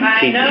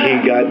he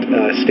got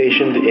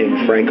stationed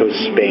in Franco's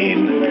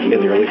Spain in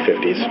the early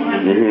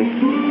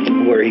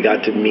 50s, where he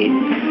got to meet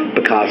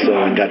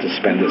Picasso and got to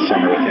spend the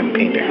summer with him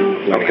painting,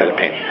 learning how to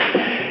paint.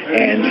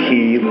 And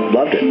he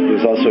loved it. It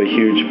was also a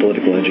huge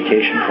political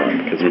education for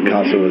him, because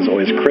Picasso was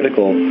always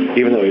critical,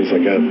 even though he was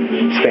like a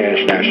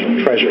Spanish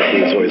national treasure,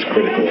 he was always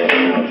critical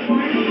of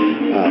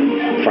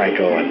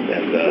Franco and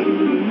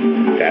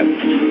that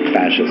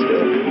fascist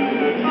ilk.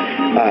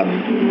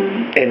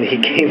 And he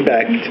came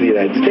back to the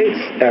United States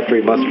after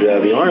he mustered out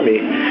of the Army,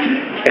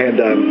 and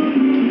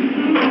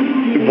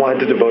wanted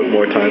to devote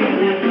more time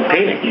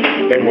painting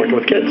and working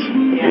with kids.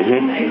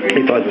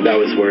 He thought that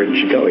was where it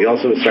should go. He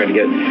also was starting to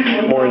get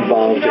more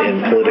involved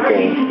in political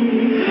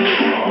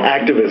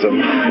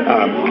activism,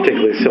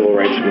 particularly the civil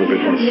rights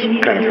movement was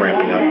kind of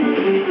ramping up,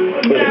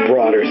 the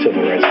broader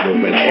civil rights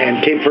movement.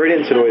 And Cape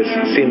Verdeans had always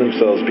seen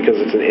themselves, because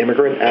it's an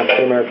immigrant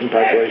African-American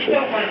population,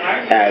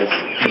 as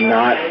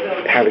not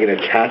having an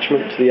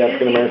attachment to the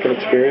African American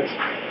experience.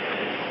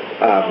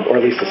 Or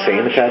at least the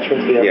same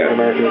attachment to the African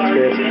American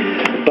experience.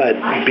 But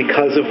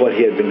because of what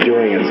he had been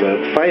doing as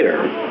a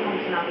fighter,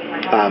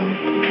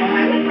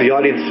 the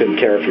audience didn't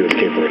care if he was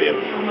Cape Verdean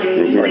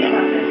or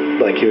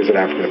not. Like, he was an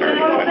African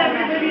American fighter.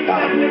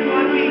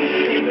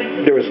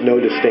 There was no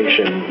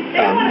distinction.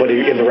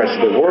 In the rest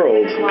of the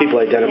world, people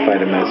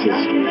identified him as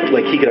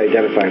he could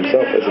identify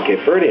himself as a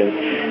Cape Verdean,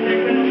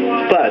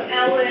 but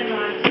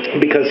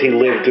because he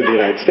lived in the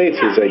United States,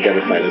 he was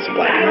identified as a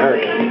Black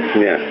American.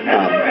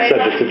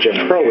 Subject to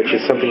Jim Crow, which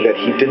is something that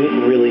he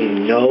didn't really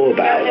know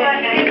about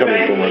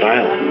coming from Rhode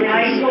Island.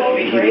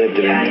 He lived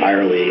in an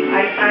entirely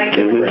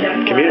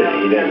immigrant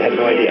community. He had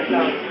no idea.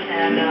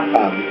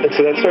 And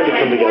so that started to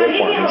come together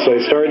for him. And so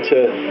he started to,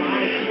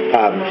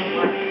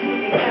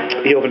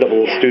 he opened up a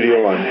little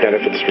studio on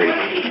Benefit Street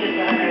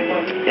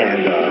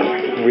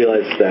and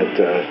realized that,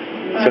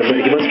 so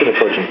he must have been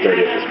approaching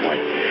 30 at this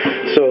point.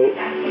 So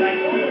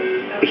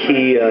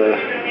he, all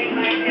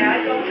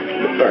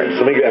right,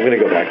 so I'm going to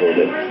go back a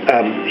little bit.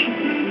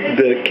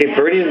 The Cape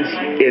Verdeans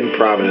in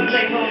Providence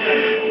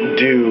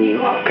do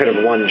kind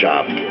of one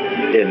job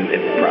in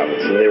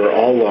Providence, and they were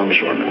all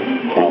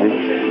longshoremen.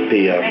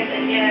 The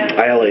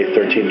ILA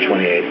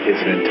 1328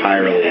 is an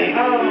entirely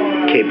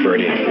Cape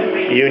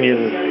Verdean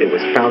union. It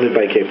was founded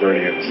by Cape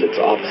Verdeans. Its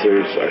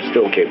officers are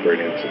still Cape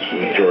Verdeans. It's the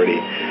majority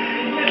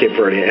Cape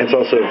Verdean. And it's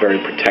also a very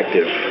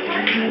protective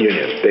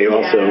union. They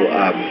also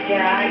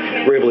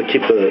were able to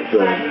keep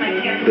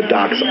the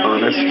docks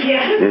honest,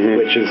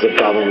 which is a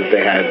problem that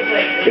they had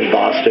in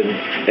Boston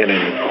and in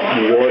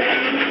New York.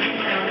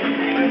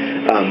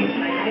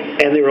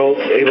 And they were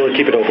able to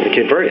keep it open to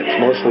Cape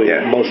Verdeans,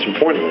 most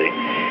importantly.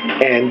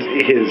 And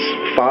his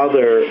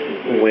father,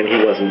 when he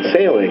wasn't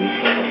sailing,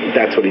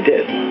 that's what he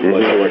did,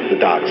 was he worked the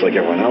docks like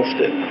everyone else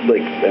did,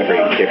 like every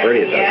Cape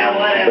Verdean does.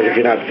 Like, if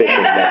you're not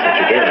fishing, that's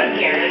what you're doing.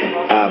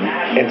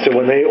 And so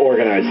when they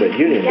organized that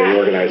union, they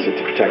organized it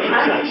to protect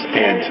themselves.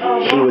 And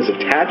he was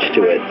attached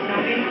to it.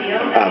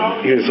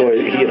 He was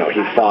always, he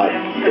fought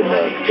in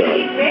the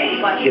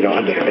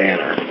under the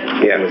banner.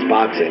 It was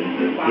boxing.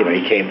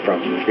 He came from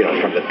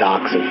the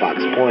docks at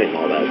Fox Point and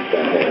all that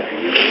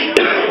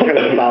whole kind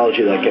of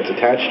mythology that gets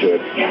attached to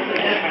it.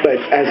 But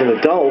as an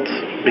adult,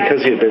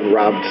 because he had been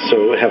robbed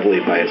so heavily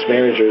by his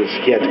managers,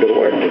 he had to go to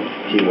work.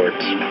 He worked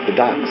the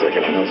docks like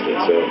everyone else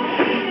did. So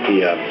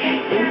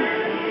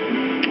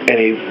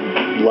he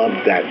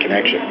loved that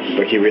connection.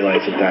 Like, he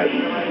realized that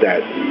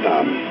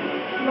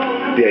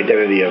the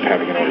identity of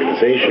having an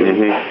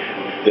organization,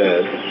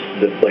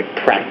 the like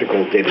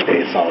practical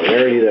day-to-day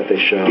solidarity that they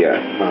show,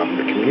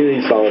 the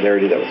community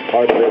solidarity that was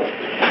part of it,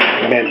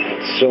 meant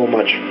so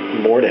much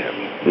more to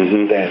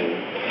him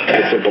than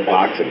the simple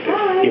boxing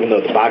did. Even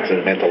though the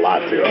boxing meant a lot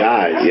to the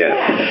guys,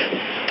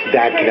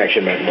 that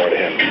connection meant more to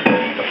him.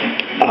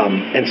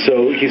 And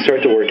so he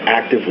started to work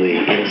actively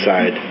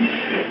inside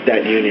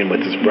that union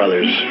with his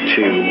brothers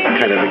to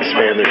kind of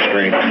expand their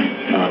strength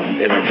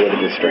and their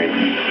political strength,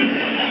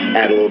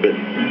 add a little bit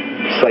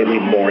slightly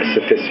more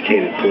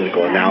sophisticated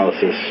political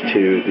analysis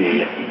to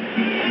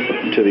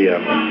the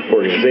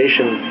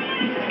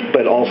organization,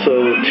 but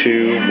also to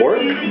work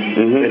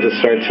and to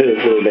start to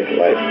really make a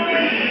life.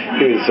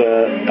 He was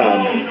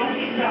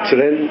so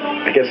then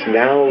I guess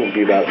now it would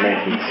be about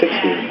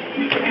 1960.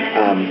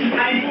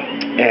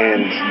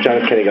 And John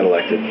F. Kennedy got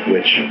elected,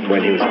 which,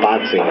 when he was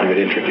boxing, he would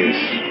introduce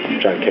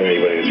John Kennedy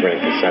when he was running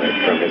for Senate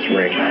from his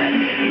ring.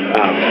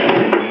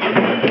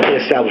 He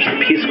established the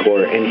Peace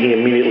Corps, and he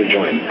immediately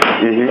joined.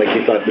 Like,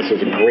 he thought this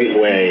was a great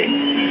way,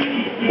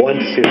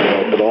 one, to see the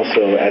world, but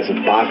also as a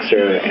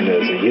boxer and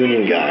as a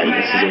union guy,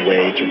 this is a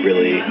way to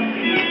really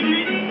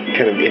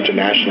kind of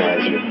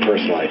internationalize your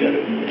personal identity,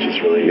 which is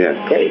really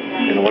great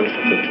and a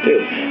wonderful thing to do.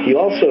 He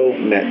also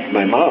met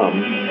my mom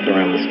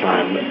around this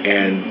time,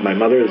 and my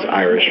mother is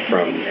Irish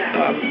from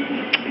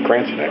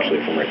Cranston,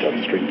 actually, from right down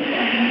the street.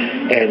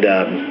 And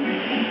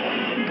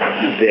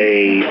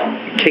they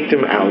kicked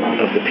him out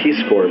of the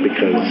Peace Corps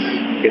because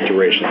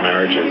interracial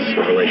marriages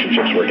or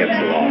relationships were against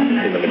the law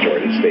in the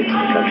majority of states in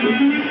the country.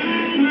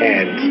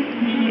 And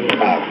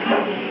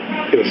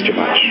it was too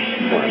much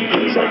for him.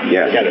 He was like,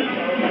 forget it.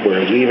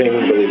 We're leaving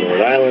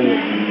Rhode Island.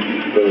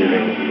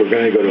 We're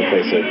going to go to a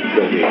place that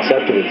will be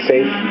accepted and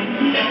safe.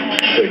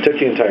 So he took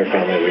the entire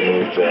family. We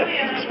moved,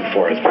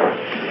 before his birth,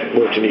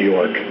 moved to New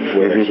York,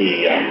 where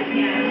he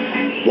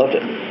loved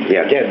it.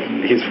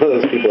 Again, he's one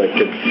of those people that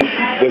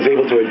was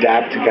able to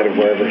adapt to kind of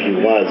wherever he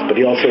was, but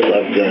he also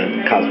loved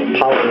the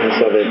cosmopolitanness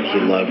of it.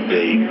 He loved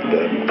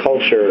the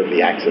culture,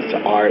 the access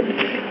to art,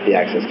 the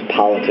access to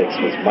politics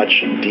was much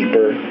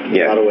deeper in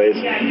a lot of ways.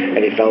 And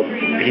he felt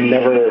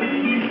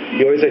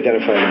he always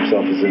identified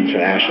himself as an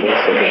internationalist,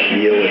 like a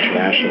real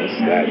internationalist,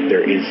 that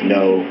there is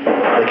no,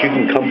 like, you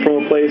can come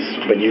from a place,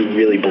 but you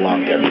really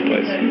belong to every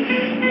place.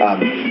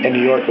 And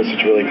New York was such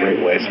a really great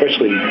way,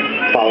 especially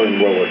following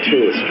World War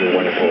II, was such a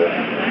wonderful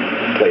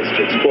place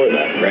to explore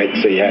that, right?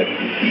 So you had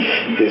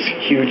these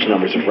huge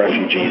numbers of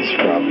refugees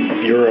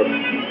from Europe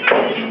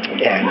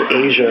and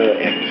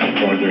Asia and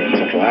Northern and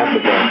Central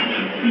Africa,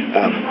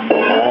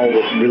 all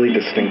with really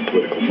distinct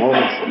political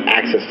moments.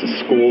 Access to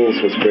schools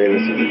was great.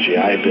 This was the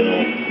GI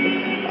Bill.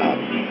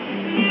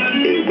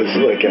 It was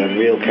like a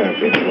real kind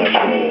of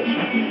intellectual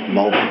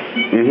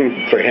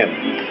moment for him.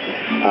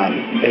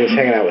 And he was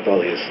hanging out with all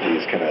these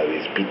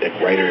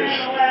beatnik writers,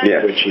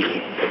 which he,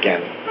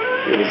 again,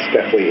 it was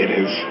definitely in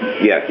his,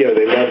 you know,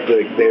 they loved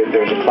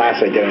there was a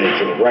class identity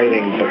to the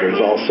writing, but there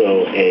was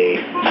also a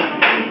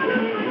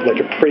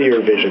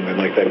prettier vision than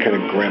like that kind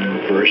of grim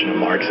version of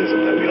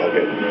Marxism that we all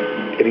get.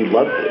 And he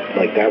loved it.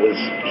 Like that was,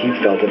 he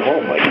felt at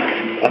home. Like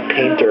a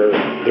painter,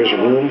 there's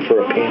room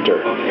for a painter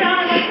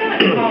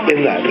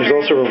in that. There's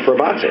also room for a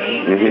boxer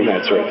in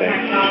that sort of thing.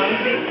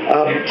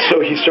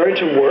 So he started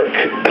to work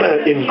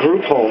in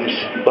group homes,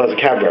 well, as a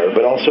cab driver,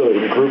 but also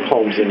in group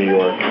homes in New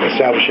York,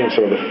 establishing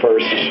some of the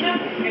first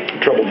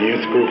troubled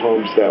youth group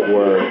homes that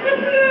were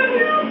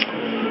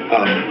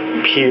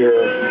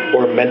peer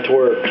or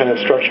mentor kind of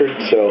structured.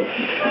 So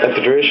that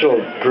the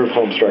traditional group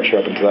home structure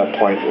up until that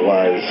point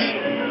was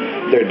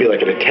there'd be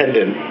like an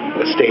attendant,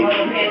 a state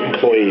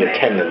employee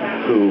attendant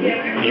who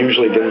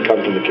usually didn't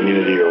come from the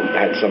community or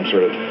had some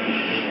sort of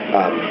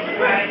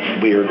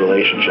weird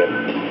relationship,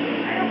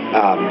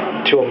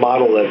 to a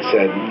model that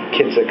said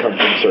kids that come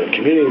from certain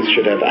communities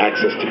should have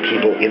access to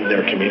people in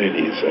their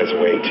communities as a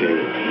way to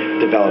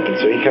develop. And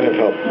so he kind of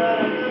helped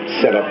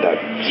set up that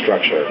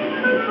structure,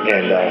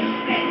 and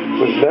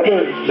was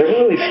never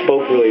really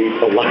spoke really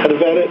a lot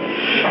about it,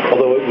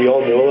 although we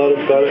all knew a lot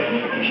about it.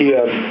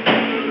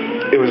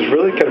 It was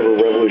really kind of a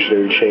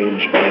revolutionary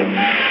change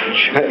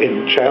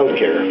in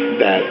childcare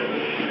that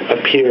a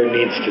peer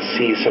needs to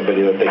see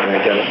somebody that they can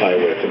identify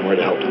with and where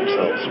to help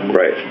themselves.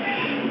 Right.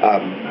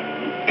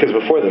 Because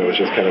before then it was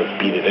just kind of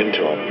beat it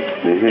into him.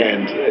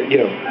 And,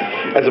 you know,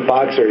 as a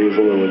boxer he was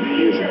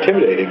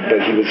intimidating,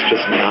 but he was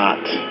just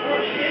not,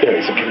 you know,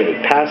 he's a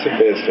committed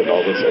pacifist and all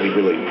this, and he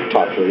really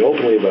talked really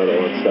openly about all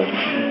that stuff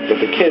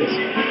with the kids.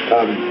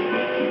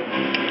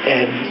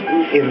 And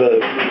in the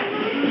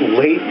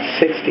late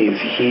 60s,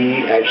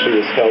 he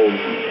actually was held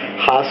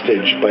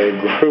hostage by a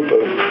group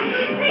of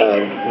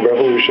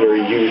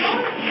revolutionary youth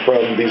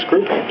from these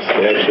group homes.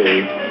 They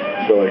actually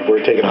were like,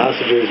 we're taking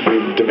hostages,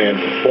 we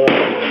demand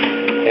reform.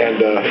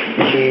 And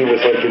he was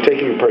like, you're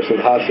taking a person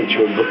hostage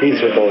who agrees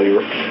with all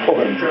your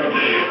reforms,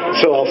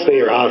 so I'll stay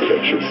your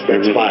hostage.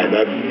 That's fine.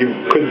 You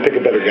couldn't pick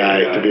a better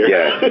guy to be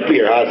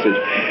your hostage.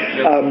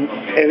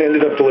 And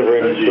ended up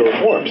delivering the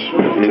reforms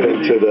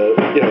to the,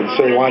 you know,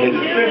 so they wanted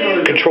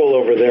control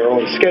over their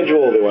own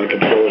schedule, they wanted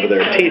control over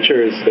their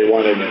teachers, they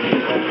wanted,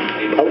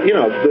 you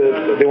know,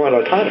 they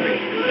wanted autonomy.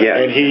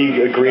 And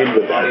he agreed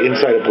with that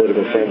inside a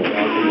political framework.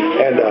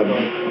 And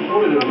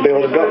they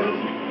let him go.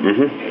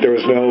 There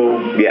was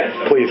no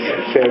police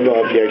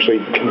standoff. He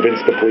actually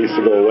convinced the police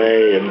to go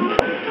away, and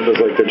it was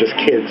like, they're just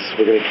kids.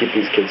 We're going to keep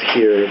these kids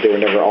here. They were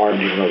never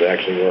armed, even though they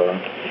actually were armed,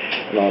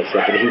 and all that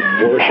stuff. And he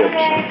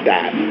worshipped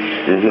that,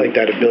 like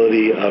that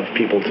ability of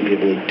people to be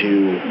able to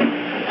do,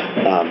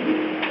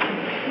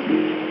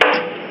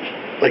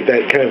 like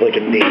that kind of like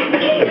innate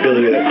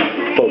ability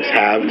that folks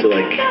have to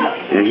like.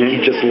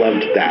 He just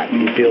loved that.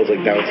 He feels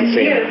like that was the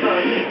same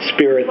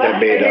spirit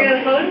that made ILA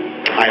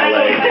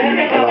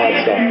and all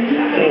that stuff,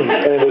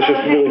 and it was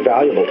just really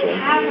valuable to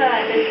him.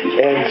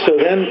 And so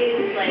then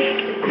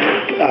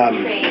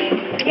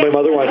my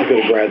mother wanted to go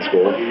to grad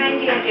school,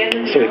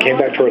 so he came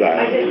back to Rhode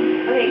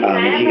Island.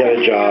 He got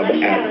a job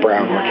at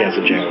Brown working as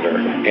a janitor,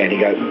 and he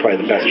got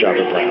probably the best job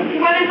at Brown,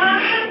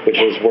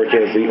 which was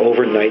working as the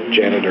overnight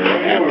janitor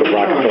at the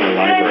Rockefeller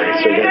Library.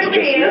 So he got to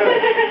just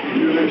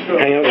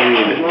hang out and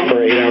read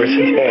for 8 hours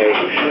a day,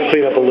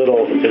 clean up a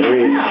little and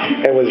read,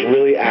 and was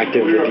really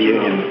active with the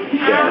union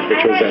there,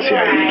 which was SEIU.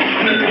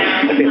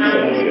 I think it's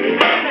still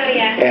SEIU.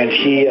 And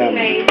he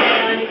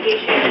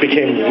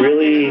became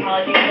really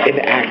an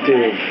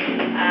active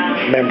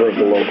member of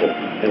the local,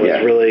 and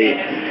was really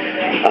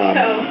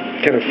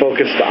kind of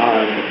focused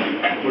on.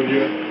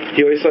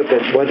 He always thought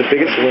that one of the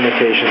biggest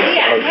limitations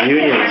of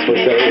unions was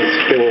that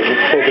they were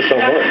focused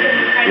on work.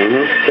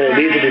 That it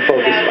needed to be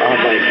focused on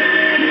like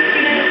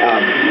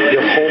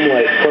your home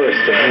life first,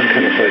 and then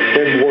kind of like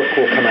then work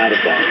will come out of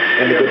that,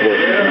 and the good work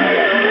will come out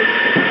of that.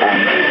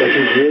 Like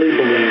he really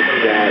believed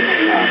that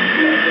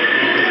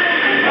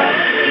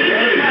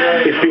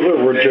if people are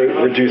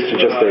reduced to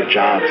just their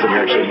jobs, then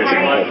they're actually missing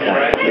the whole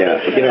point.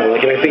 You know,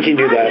 like, and I think he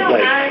knew that,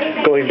 like,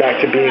 going back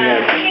to being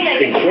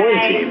in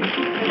quarantine,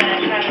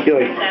 you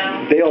know,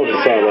 like, they all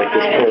just saw, like,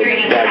 this poor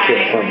black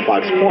kid from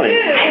Fox Point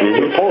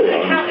with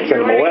polio and sent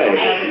him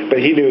away. But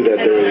he knew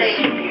that there was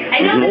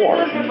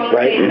more,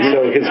 right? And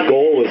so his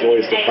goal was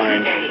always to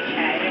find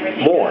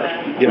more,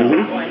 you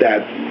know,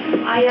 that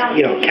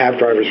cab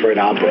drivers write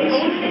operas.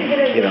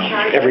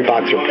 Every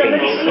boxer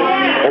paints.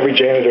 Every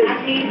janitor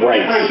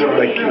writes.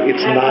 Like,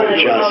 it's not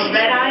just,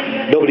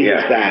 nobody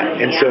is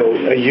that. And so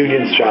a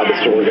union's job is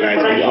to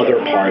organize the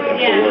other part of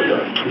the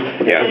worker.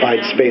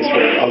 Provide space for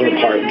that other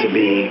part to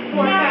be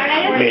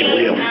made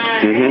real.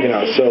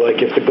 So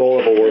like if the goal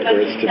of a worker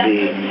is to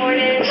be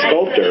a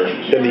sculptor,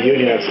 then the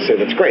union has to say,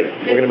 that's great.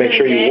 We're going to make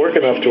sure you work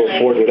enough to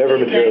afford whatever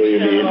material you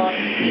need,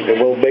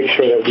 and we'll make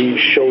sure that we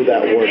show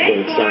that work when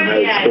it's done.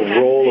 That it's the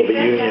role of a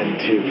union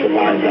to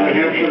provide that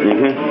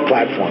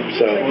platform.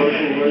 So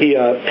he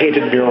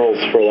painted murals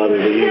for a lot of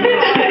the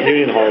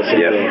union halls in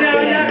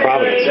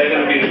Providence.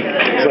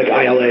 It's like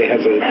ILA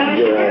has a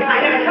mural.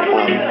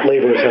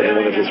 Laborers having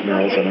one of his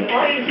murals in it.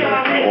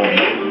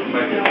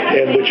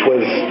 And which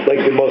was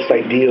like the most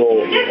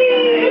ideal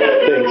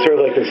thing, sort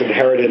of like this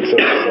inheritance of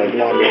this like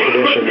longer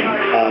tradition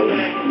of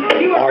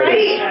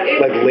artists,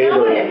 like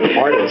labor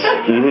artists,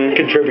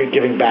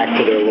 giving back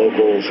to their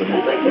locals, and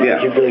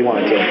he really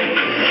wanted to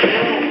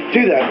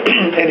do that.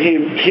 And he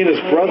and his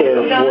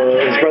brother's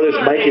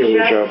Mike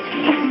Arajo,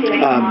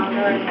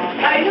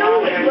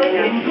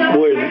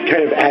 would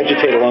kind of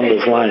agitate along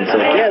those lines,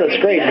 like, yeah, that's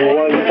great, you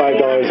won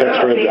 $5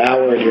 extra an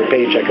hour in your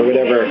paycheck or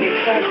whatever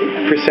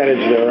percentage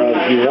thereof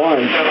you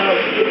won.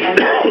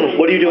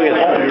 What are you doing at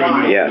home?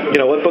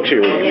 What books are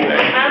you reading?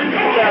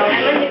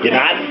 You're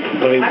not?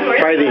 Let me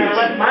try these.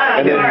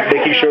 And then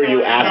making sure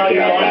you ask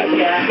about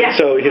that.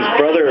 So his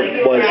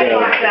brother was an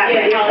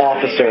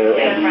officer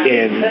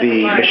in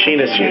the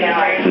machinist union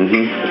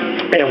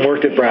and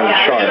worked at Brown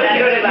 & Sharp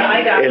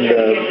in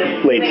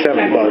the late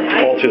 70s,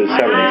 all through the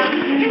 70s,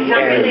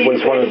 and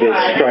was one of the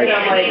strike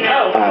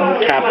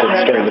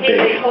captains during the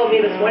big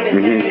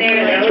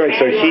strike.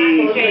 So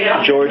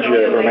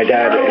Georgia, or my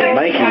dad and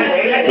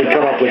Mikey, would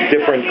come up with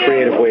different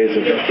creative ways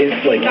of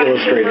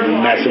illustrating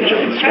the message of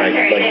the strike,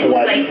 like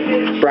what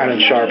Brown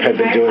 & Sharp had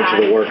been doing to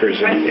the workers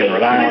in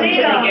Rhode Island,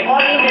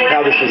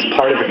 how this was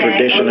part of a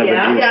tradition of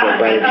abuse that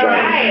Brown & Sharp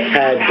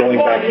had going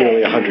back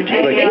nearly 100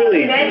 years. Like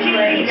really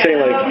saying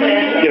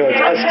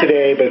it's us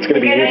today, but it's going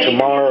to be you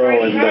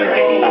tomorrow, and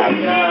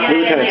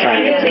really kind of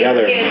tying it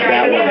together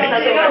that way.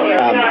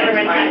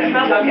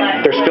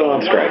 They're still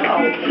on strike.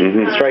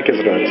 The strike is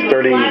done. It's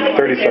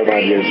 30-some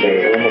odd years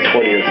later, almost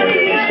 40 years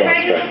later, they're still on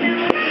strike.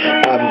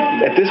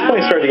 At this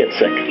point, he started to get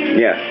sick.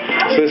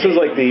 So this was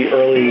like the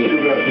early,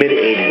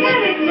 mid-'80s.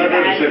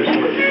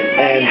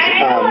 And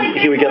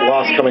he would get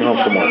lost coming home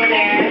from work.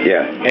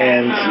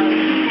 And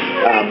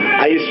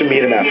I used to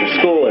meet him after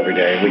school every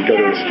day. We'd go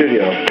to the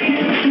studio,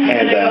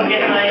 and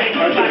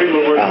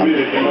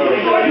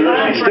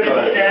it's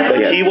difficult.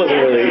 He wasn't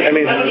really,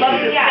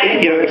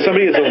 if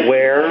somebody is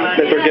aware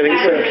that they're getting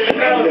sick,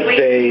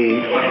 they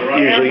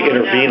usually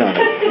intervene on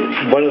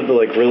it. One of the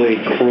really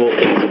cruel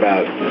things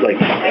about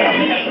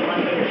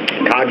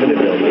cognitive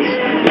illness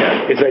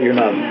is that you're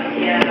not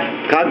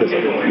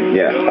cognizant of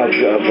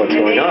what's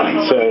going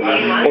on. So,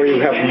 or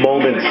you have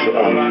moments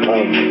of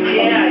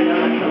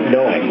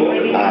knowing.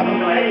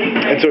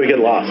 And so we get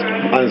lost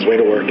on his way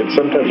to work, and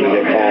sometimes we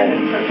get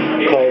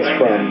calls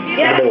from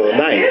in the middle of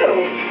the night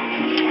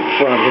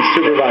from his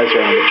supervisor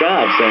on the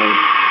job saying,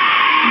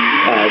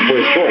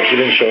 where's George? He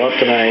didn't show up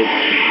tonight.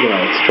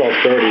 It's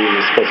 12:30. He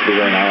was supposed to be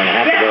there an hour and a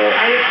half ago.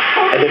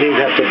 And then he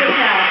would have to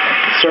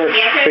search,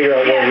 figure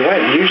out where he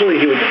went. And usually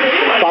he would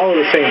follow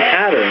the same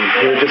pattern.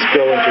 He would just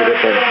go into a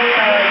different...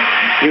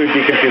 He would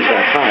be confused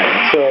about time.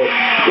 So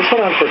this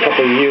went on for a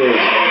couple of years,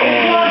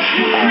 and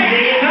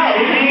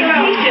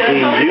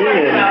the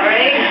union,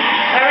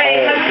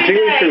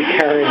 particularly through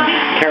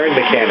Karen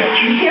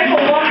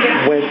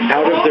McCanich, went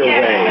out of their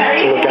way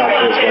to look out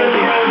for his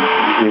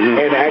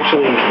well-being, and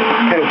actually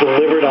kind of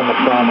delivered on the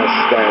promise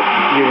that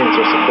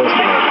unions are supposed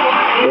to make.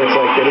 Where it's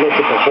like they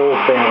looked at the whole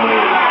family,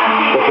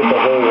 looked at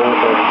the whole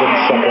worker, and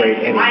didn't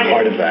separate any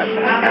part of that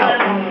out.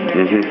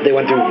 They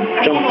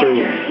jumped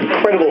through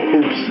incredible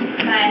hoops,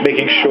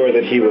 making sure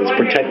that he was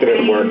protected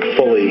at work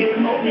fully,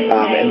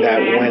 and that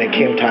when it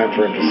came time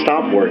for him to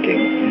stop working,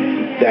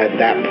 that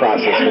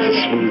process was a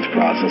smooth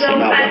process and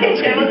not one that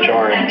was going to be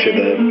jarring to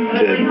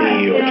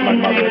me or to my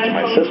mother or to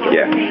my sister.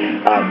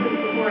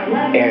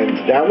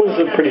 And that was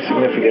a pretty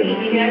significant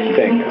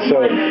thing.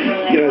 So,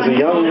 as a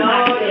young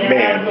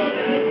man,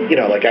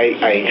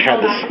 I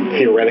had this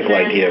theoretical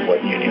idea of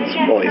what unions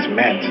always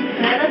meant,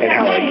 and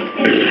how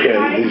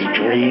these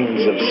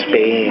dreams of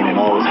Spain and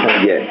all this kind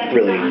of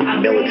really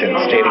militant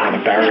standing on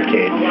a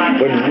barricade,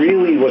 when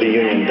really what a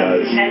union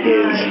does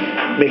is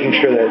making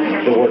sure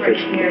that the workers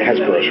has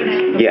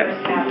groceries.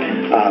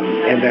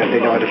 And that they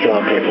know how to fill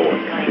out paperwork.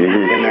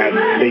 And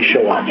that they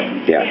show up.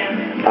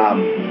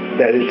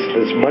 That it's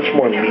this much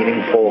more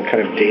meaningful kind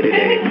of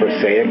day-to-day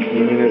prosaic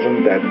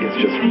unionism that is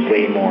just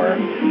way more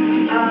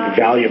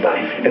valuable.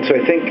 And so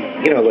I think,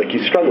 you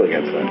struggle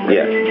against that.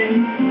 Right?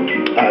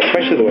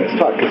 Especially the way it's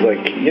taught, because,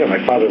 my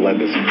father led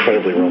this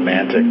incredibly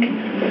romantic,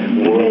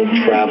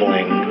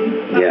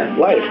 world-traveling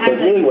life. But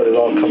really what it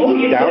all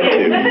comes down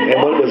to, and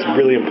what was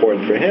really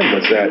important for him,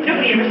 was that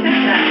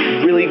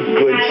really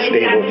good,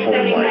 stable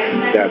home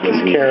life that was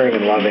caring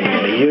and loving,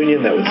 and a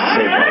union that was the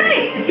same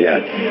way,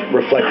 that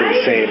reflected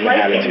the same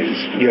attitudes.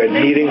 You had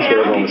meetings where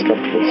everyone was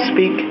comfortable to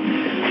speak,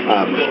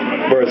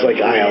 whereas like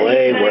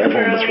ILA, where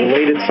everyone was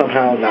related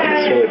somehow, not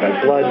necessarily by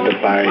blood,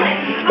 but by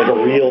like a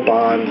real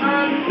bond,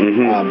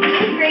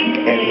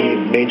 and he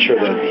made sure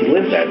that he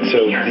lived that.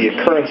 So the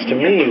occurrence to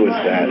me was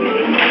that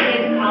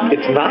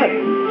it's not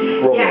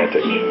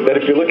romantic. That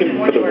if you're looking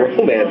for the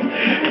romance,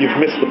 you've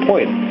missed the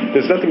point.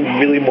 There's nothing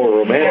really more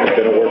romantic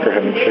than a worker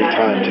having free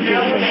time to do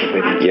the things that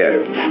they need to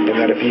do. And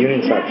that if a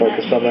union's not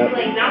focused on that,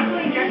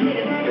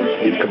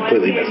 you've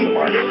completely missed the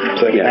mark.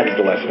 So that's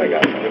the lesson I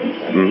got from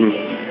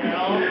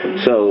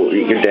it. So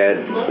your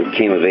dad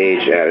came of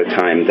age at a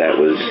time that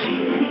was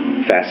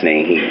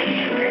fascinating.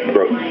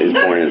 He was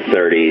born in the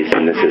 30s,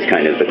 and this is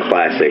kind of the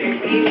classic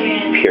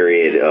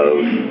period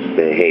of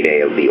the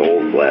heyday of the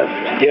old left.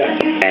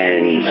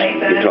 And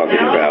you're talking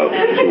about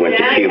he went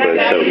to Cuba,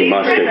 so he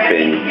must have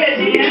been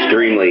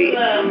extremely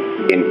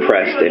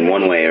impressed in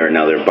one way or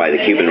another by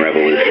the Cuban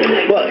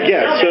Revolution. Well,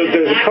 so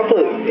there's a couple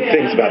of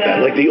things about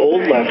that. Like the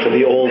old left and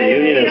the old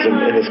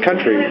unionism in this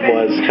country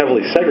was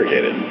heavily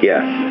segregated.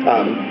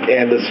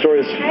 And the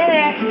stories... Hi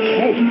there.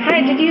 Hey.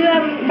 Hi, did you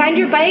find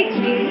your bike?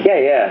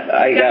 Yeah,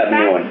 I got a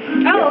new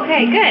one. Oh,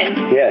 okay, good.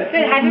 Good.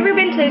 Have you ever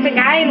been to, there's a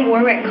guy in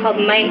Warwick called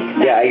Mike.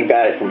 Yeah, I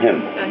got it from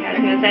him. Okay, I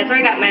was going to say, that's where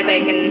I got my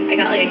bike, and I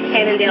got like a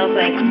Cannondale for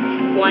like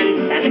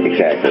 $170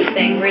 or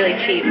something, really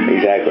cheap.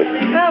 Exactly.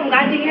 Oh, I'm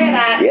glad to hear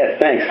that. Yeah,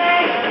 thanks.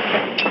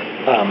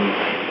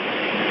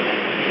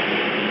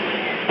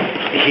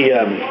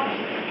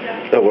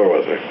 Where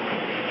was I?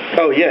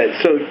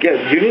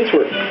 Unions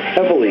were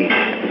heavily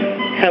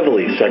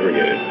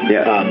segregated.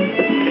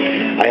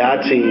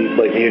 IATSE,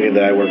 like the union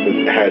that I worked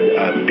with, had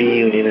B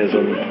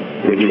unionism,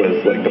 which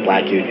was like the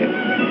black union.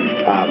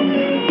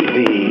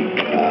 The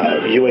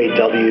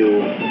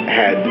UAW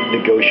had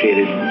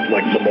negotiated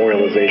like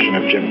memorialization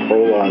of Jim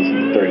Crow laws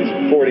in the 30s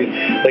and 40s.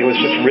 Like it was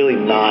just really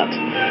not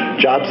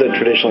jobs that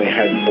traditionally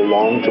had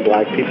belonged to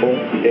black people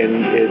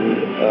in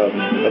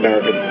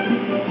America.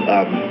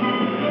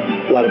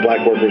 A lot of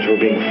black workers were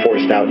being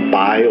forced out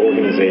by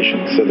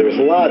organizations. So there was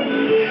a lot.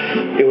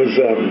 It was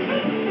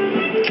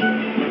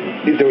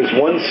there was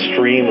one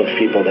stream of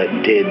people that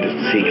did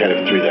see kind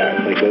of through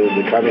that. Like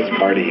the Communist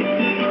Party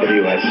in the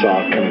U.S.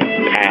 saw kind of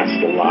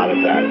past a lot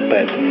of that.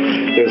 But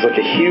there was like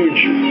a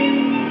huge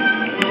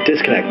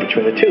disconnect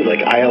between the two.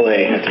 Like ILA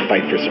had to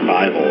fight for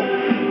survival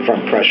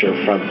from pressure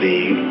from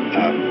the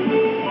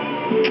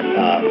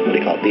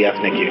the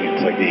ethnic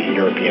unions, like the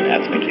European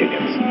ethnic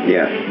unions,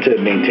 to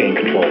maintain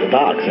control of the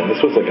docks. And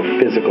this was like a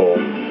physical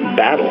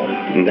battle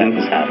that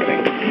was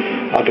happening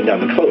up and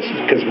down the coast,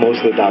 because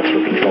most of the docks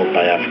were controlled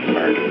by African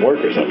American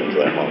workers up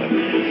until that moment.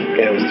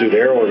 And it was through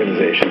their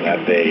organization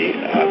that they,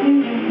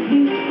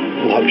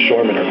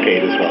 longshoremen are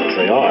paid as well as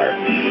they are,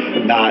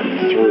 not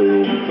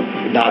through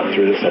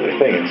this other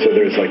thing. And so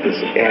there's like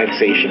this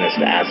annexationist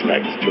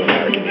aspect to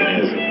American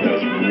unionism that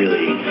was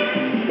really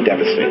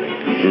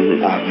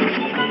devastating.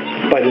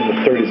 But in the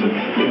 30s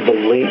and the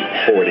late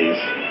 40s,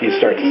 you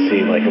start to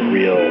see like a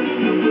real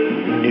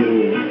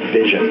new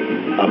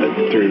vision of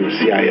it through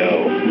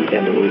CIO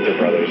and the Luther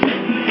Brothers.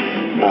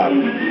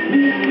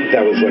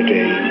 That was like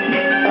a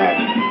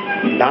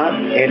not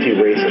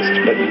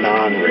anti-racist, but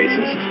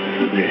non-racist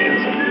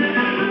unionism.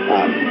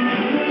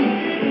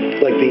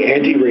 Like the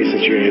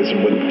anti-racist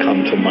unionism wouldn't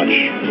come to much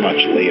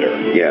later.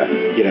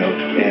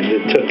 And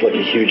it took like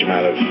a huge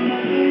amount of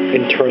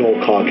internal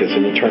caucus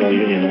and internal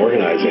union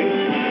organizing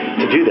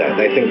to do that.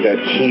 And I think that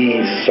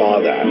he saw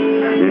that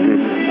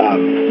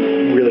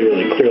really,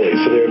 really clearly.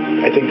 So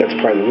I think that's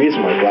part of the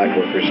reason why black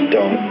workers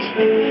don't.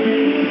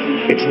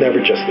 It's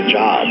never just the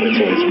job. It's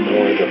always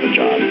more than the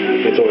job.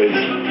 It's always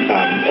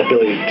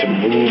ability to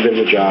move in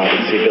the job.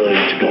 It's the ability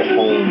to go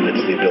home.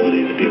 It's the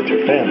ability to be with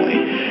your family.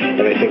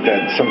 And I think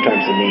that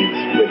sometimes the needs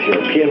with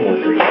European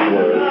workers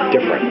were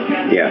different.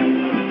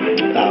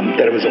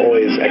 That it was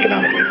always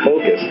economically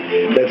focused.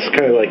 That's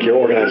kind of like you're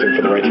organizing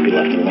for the right to be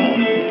left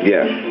alone.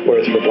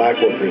 Whereas for black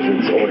workers,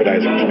 it's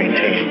organizing to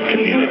maintain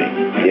community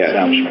and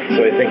establishment.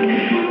 So I think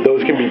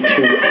those can be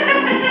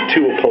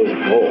two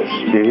opposing goals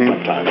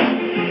sometimes.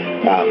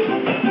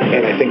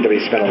 And I think that he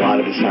spent a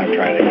lot of his time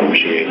trying to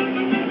negotiate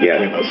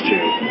between those two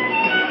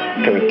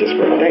kind of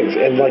disparate things.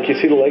 And like you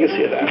see the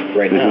legacy of that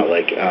right now.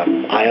 Like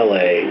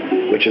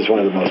ILA, which is one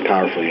of the most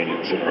powerful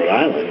unions in Rhode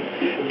Island,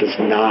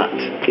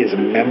 is a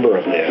member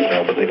of the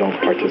AFL, but they don't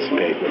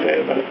participate with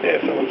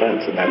AFL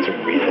events, and that's a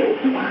real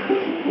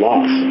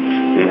loss.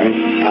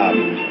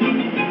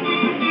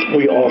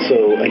 We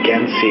also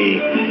again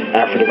see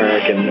African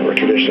American or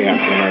traditionally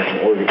African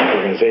American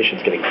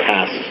organizations getting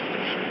passed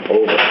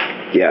over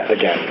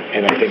again,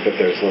 and I think that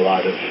there's a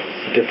lot of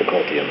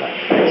difficulty in that.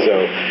 So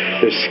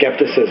there's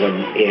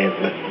skepticism in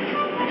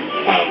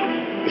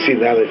see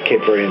now that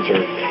Cape Verdeans are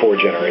 3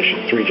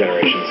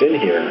 generations in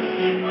here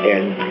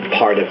and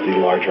part of the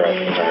larger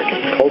African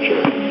American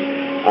culture,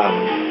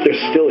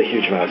 there's still a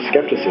huge amount of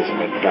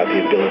skepticism about the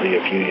ability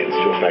of unions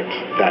to affect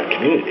that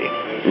community.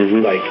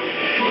 Like,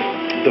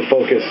 the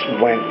focus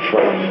went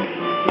from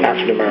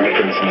African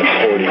Americans in the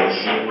 40s,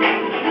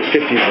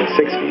 50s, and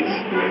 60s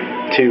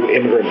to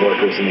immigrant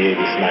workers in the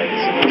 80s,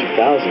 90s, and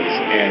 2000s,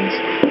 and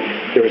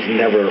there was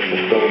never a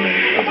fulfillment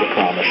of the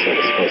promise that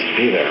was supposed to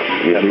be there,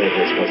 that labor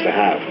was supposed to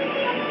have.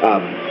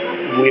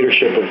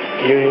 Leadership of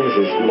unions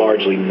is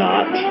largely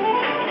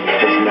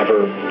has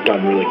never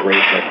done really great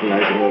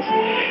recognizing this.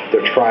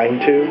 They're trying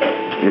to,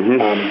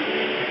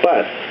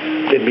 but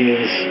it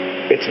means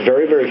it's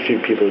very, very few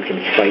people who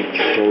can fight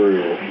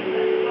through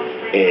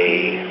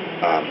a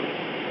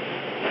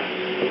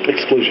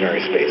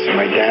exclusionary space.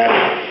 My dad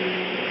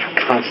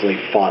constantly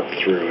fought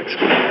through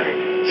exclusionary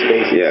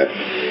spaces. Yeah.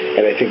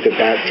 And I think that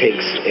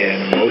takes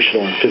an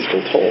emotional and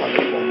physical toll on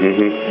people.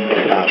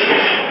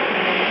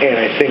 And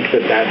I think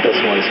that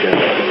doesn't always get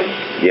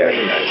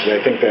recognized. And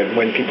I think that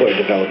when people are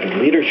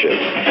developing leadership,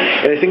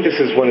 and I think this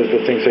is one of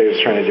the things that he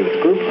was trying to do with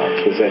group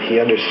homes, was that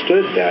he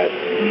understood that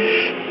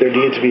there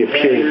needed to be a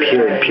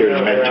peer-to-peer and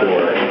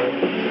peer-to-mentor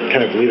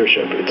kind of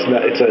leadership.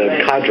 It's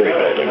a cadre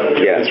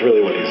building. Is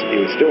really what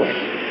he was doing.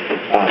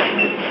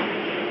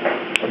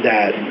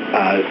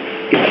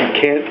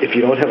 If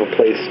you don't have a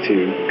place to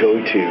go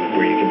to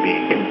where you can be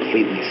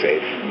completely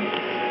safe,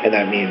 and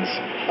that means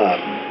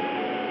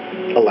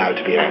allowed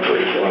to be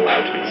angry or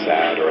allowed to be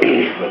sad or allowed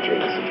to go through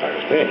this entire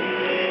thing,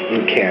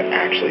 you can't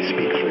actually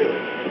speak freely.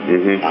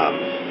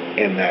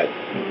 And that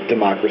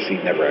democracy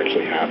never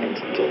actually happens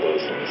until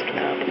those things can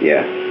happen.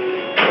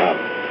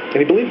 And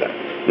he believed that.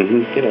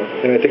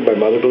 And I think my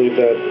mother believed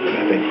that. And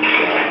I think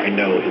I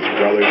know his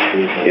brothers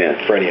believed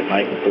that. Freddie and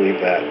Mike believed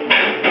that.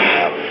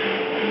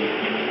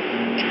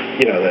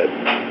 That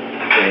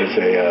there's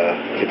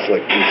it's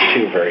like these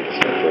two very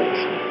distinct friends.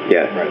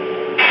 Right.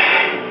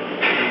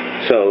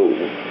 So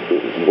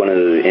one of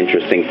the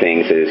interesting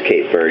things is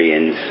Cape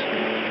Verdeans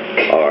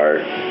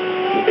are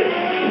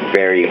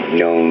very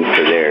known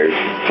for their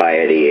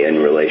piety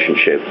and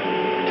relationship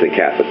to the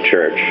Catholic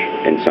Church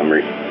in some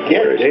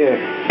quarters.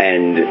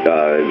 And,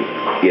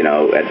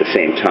 at the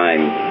same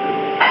time,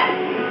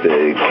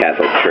 the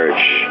Catholic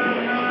Church,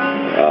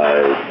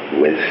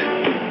 with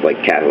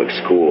Catholic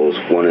schools,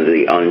 one of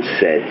the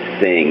unsaid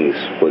things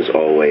was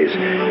always,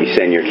 you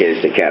send your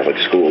kids to Catholic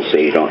schools so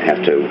you don't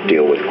have to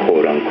deal with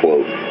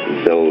quote-unquote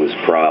those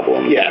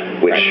problems,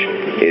 which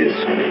is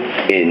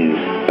in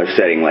a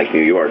setting like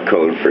New York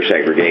code for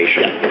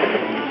segregation.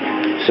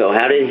 So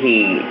how did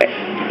he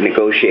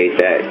negotiate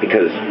that?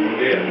 Because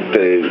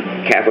the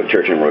Catholic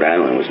Church in Rhode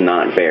Island was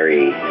not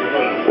very,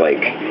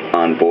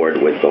 on board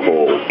with the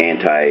whole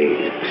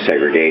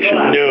anti-segregation.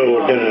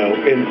 No.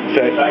 In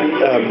fact,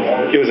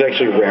 it was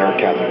actually rare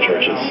Catholic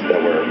churches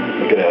that were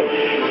good at it.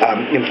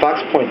 In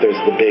Fox Point, there's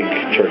the big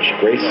church,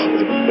 Grace.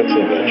 What's the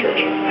name of that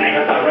church?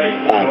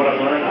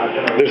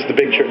 There's the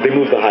big church. They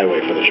moved the highway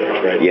for the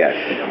church, right?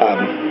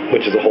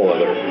 Which is a whole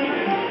other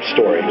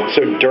story.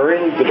 So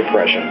during the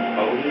Depression,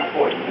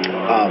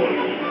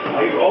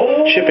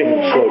 shipping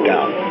slowed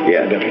down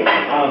significantly.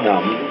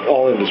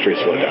 All industries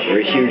slowed down. There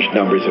were huge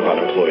numbers of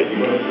unemployed.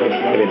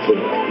 I mean,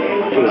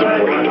 it was a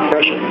great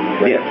depression,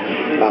 right?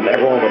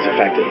 Everyone was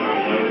affected.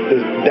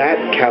 That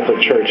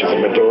Catholic Church is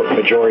a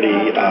majority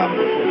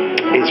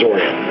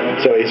Azorean.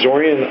 So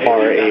Azorean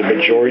are a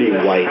majority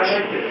white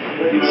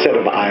set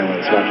of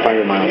islands about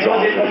 500 miles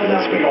off of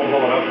Lisbon.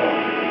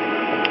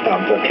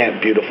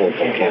 Beautiful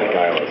volcanic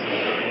islands.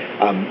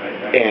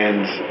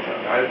 And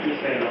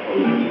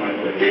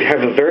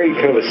have a very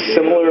kind of a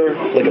similar,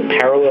 a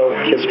parallel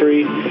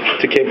history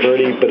to Cape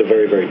Verde, but a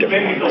very, very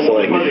different one. So,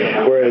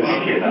 whereas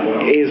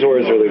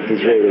Azores are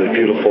these really, really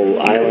beautiful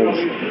islands,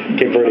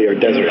 Cape Verde are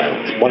desert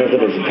islands. One of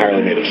them is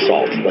entirely made of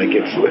salt. It's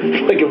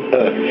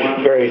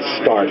a very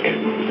stark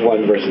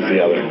one versus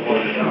the other.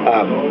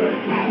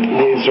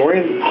 The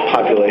Azorean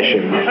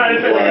population was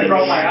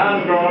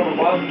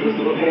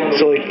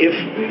if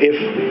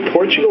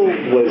Portugal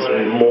was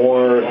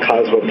more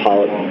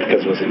cosmopolitan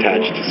because it was attached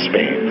to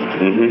Spain.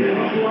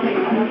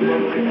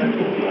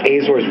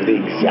 Azores were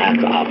the exact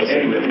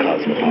opposite of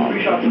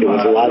cosmopolitan. It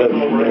was in a lot of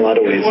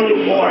ways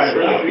it was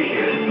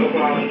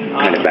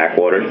kind of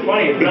backwater.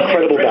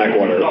 Incredible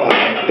backwater.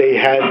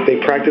 They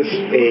practiced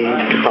a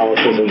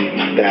Catholicism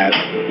that,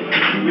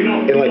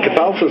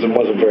 Catholicism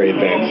wasn't very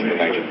advanced in the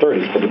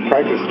 1930s, but it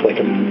practiced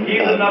a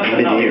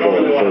medieval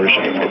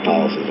version of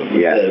Catholicism.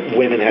 The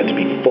women had to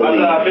be fully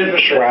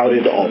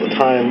shrouded all the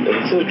time.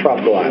 This is a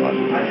tropical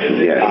island.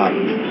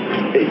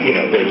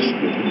 There's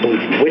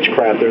belief in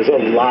witchcraft. There's a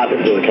lot of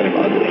really kind of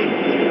ugly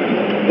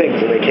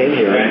things, and they came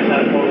here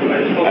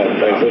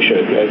as they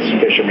should, as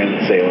fishermen,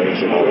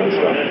 sailors, and all that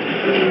stuff.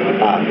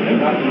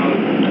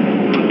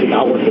 Did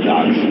not work the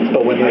docks,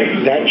 but when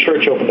that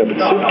church opened up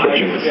its soup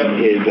kitchens,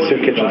 the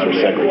soup kitchens were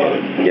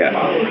segregated.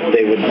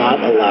 They would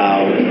not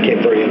allow Cape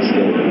Verdeans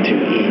to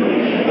eat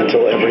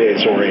until every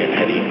Azorean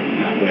had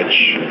eaten,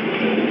 which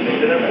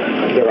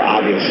there are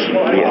obvious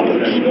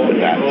problems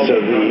with that. So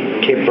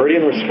the Cape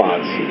Verdean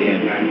response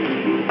in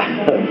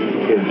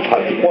in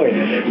Potts Point,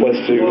 was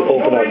to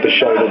open up the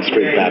Sheldon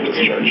Street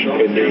Baptist Church.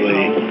 And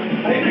nearly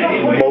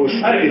most,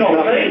 if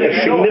not a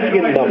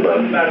significant number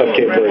of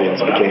Cape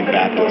Verdeans became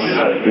Baptists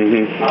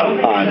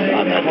on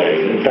that day.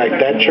 In fact,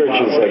 that church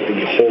is like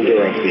the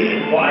holder of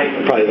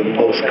probably the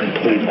most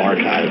complete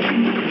archive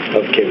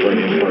of Cape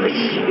Verdean births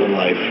and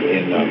life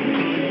in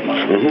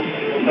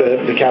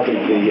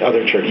the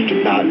other church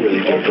did not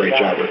really do a great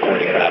job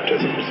recording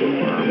baptisms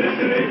or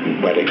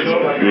weddings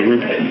or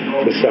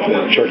the stuff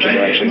that churches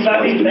are actually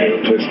supposed to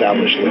do to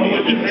establish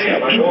lineage and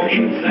establish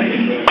ownership.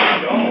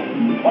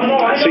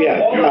 So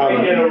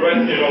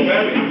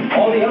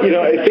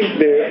I think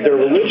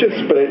they're religious,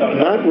 but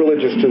not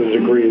religious to the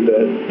degree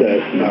that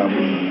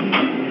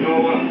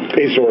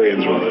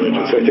historians were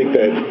religious. I think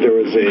that there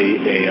was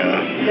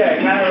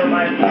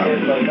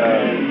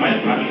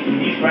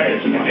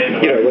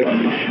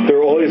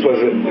there always was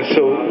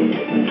so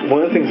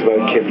one of the things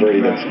about Cape Verde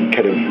that's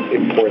kind of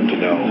important to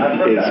know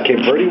is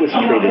Cape Verde was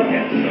treated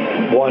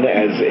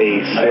as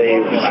a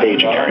slave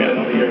staging area,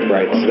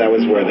 right? So that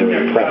was where they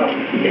would prep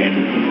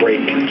and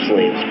break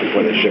slaves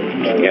before they shipped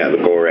them.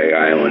 The Goree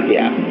Island.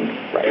 Yeah,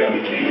 right.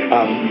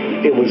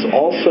 It was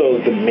also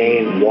the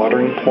main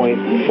watering point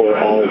for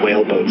all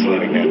whale boats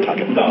leaving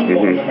Nantucket.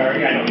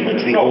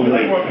 It's the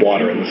only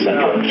water in the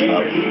center of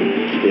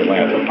the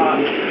Atlantic.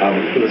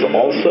 It was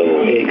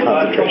also a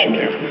concentration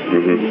camp.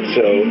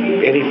 So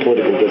any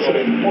political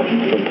dissident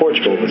from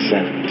Portugal was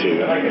sent to.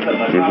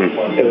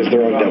 It was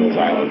their own Devil's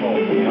Island.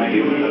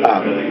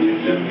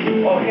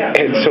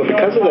 And so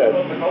because of that,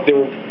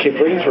 Cape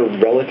Verdeans were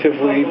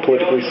relatively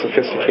politically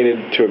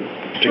sophisticated to a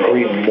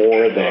degree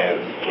more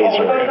than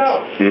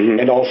Azorians.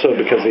 And also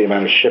because of the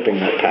amount of shipping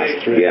that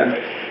passed through them,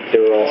 they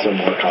were also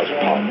more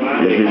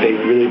cosmopolitan. They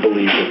really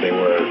believed that they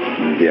were,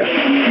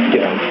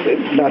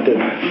 not that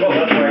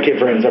Cape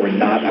Verdeans ever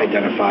not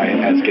identify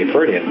as Cape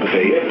Verdean, but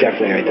they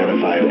definitely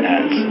identified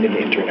as an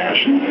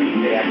international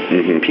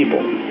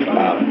people.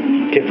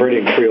 Cape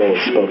Verdean Creole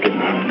is spoken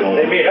in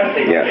Angola,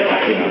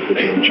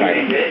 which is in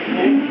China.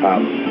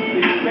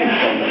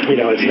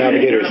 As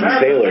navigators and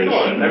sailors,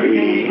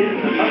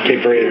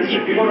 Cape Verdeans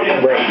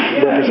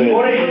represented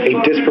a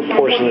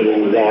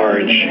disproportionately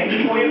large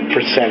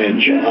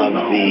percentage of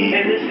the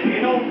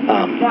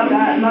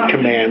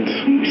command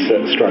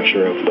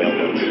structure of whale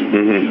boats.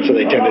 So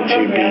they tended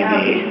to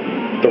be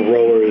the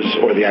rowers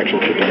or the actual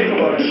captain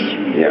boats,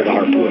 or the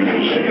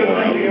harpooners,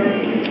 or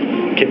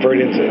Cape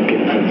Verdeans and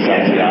people from the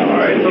South Sea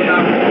Islands.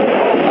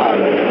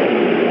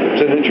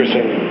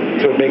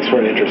 So it makes for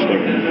an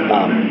interesting,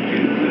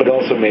 but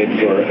also made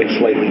for a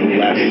slightly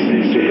less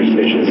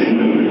superstitious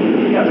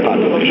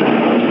population.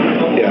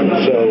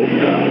 So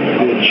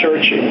the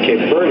church in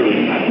Cape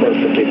Verde, or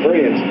for Cape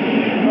Verdeans,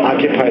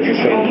 occupies the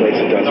same place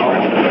it does for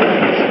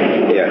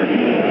Africans.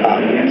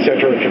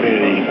 Central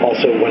community,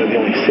 also one of the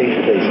only safe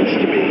places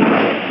to be.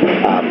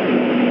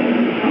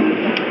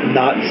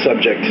 Not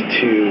subject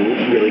to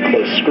really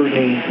close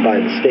scrutiny by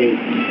the state.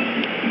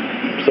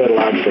 So it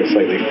allowed for a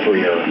slightly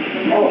freer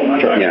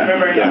church.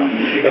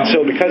 And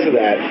so because of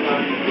that,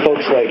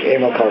 folks like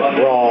Amilcar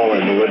Cabral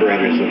and the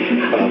liberators of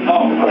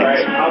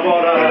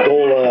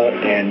Angola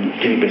and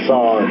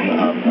Guinea-Bissau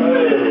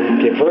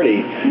and Cape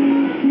Verde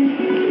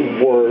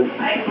were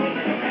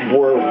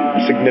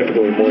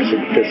significantly more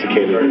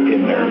sophisticated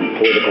in their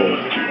political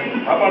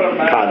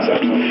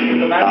concepts.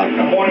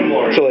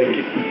 So like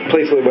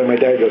places when my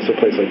dad goes to a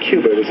place like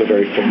Cuba, it was a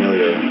very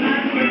familiar,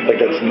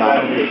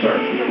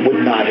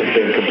 would not have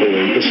been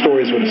completely, the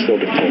stories would have still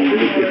been told.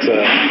 It's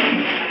a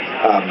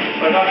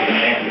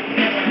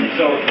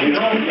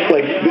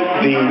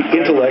the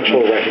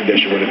intellectual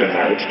recognition would have been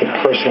there. It's the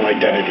personal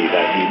identity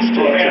that needs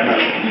to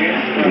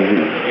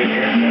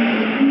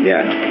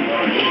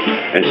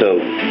And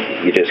so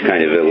you just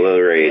kind of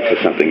alliterated to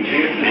something.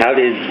 How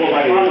did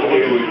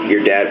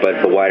your dad,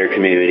 but the wider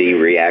community,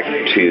 react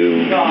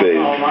to the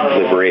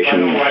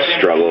liberation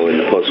struggle in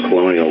the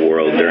post-colonial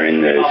world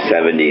during the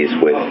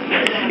 70s with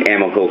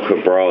Amilcar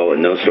Cabral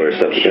and those sort of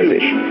stuff?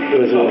 It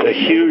was a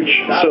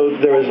huge. So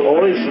there was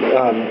always.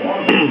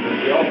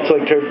 So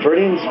like Cape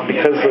Verdeans,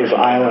 because those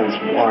islands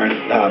aren't.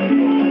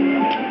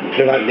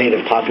 They're not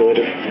native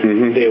populated.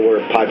 They were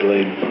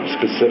populated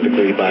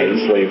specifically by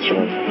slaves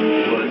from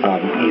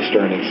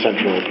Eastern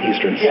Central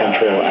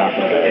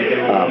Africa.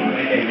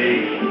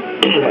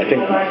 I think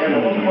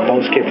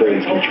most Cape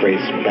Verdeans can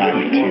trace back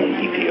to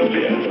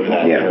Ethiopia, or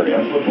that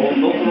area,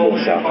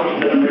 south.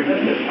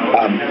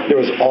 There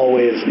was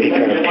always a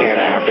kind of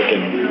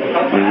Pan-African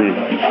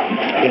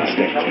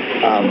instinct.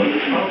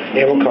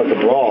 Amilcar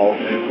Cabral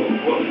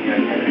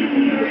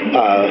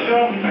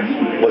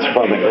was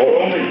from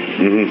Angola.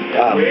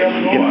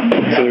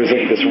 So there was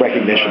like this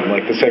recognition,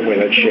 like the same way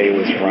that Che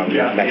was from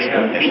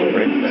Mexico initially,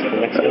 right?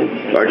 Mexico?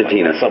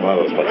 Argentina. Some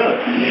of those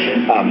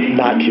places.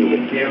 Not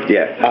Cuban.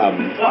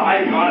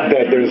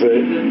 That there's a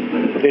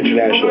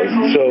internationalist.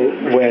 So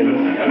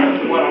when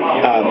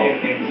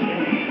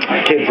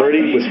Cape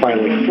Verde was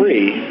finally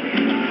free,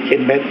 it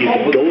meant you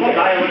could go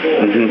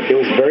there. It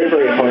was very,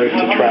 very hard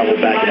to travel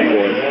back and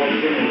forth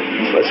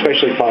to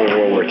especially following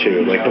World War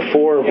II. Like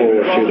before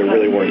World War II, there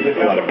really weren't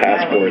a lot of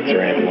passports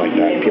or anything like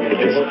that. People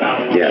could just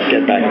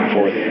get back and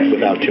forth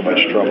without too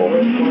much trouble.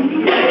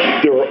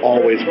 There were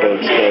always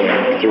boats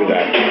going through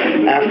that.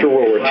 After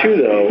World War II,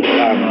 though,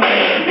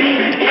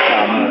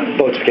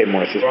 boats became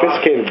more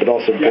sophisticated, but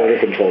also border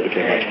control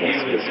became much more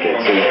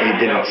sophisticated. So you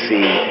didn't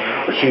see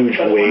huge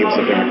waves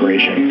of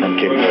immigration from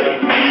Cape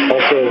Verde.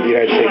 Also, the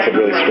United States had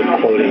really strict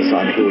quotas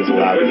on who was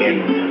allowed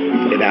in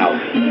and out.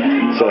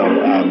 So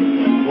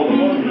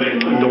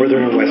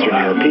Northern and Western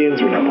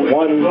Europeans were number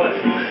one.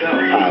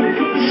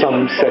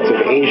 Some sets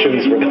of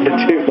Asians were number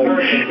two.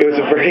 Like, it was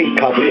a very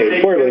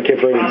complicated formula. Cape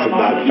Verdeans did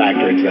not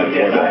factor into that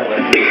formula.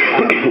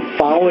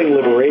 Following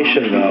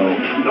liberation, though,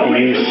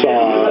 you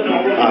saw,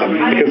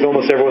 because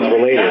almost everyone's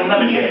related,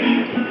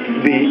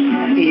 the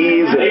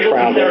ease of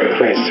travel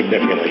increased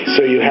significantly.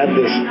 So you had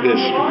this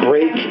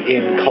break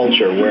in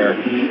culture where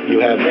you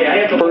have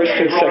first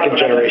and second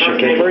generation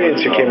Cape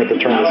Verdeans who came at the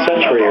turn of the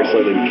century or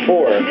slightly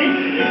before,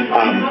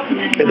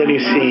 and then you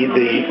see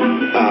the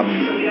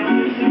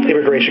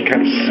immigration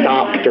kind of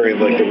stop during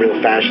like the real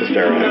fascist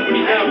era of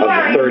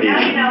the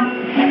 30s.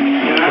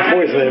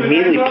 Before, and then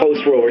immediately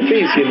post World War II,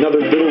 you see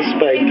another little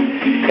spike,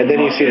 and then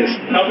you see this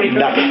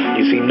nothing.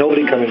 You see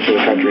nobody come into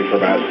the country for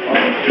about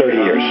 30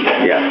 years.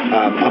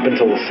 Up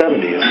until the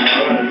 70s,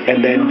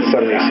 and then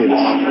suddenly you see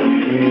this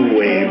new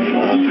wave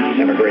of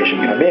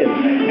immigration come in,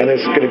 and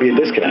there's going to be a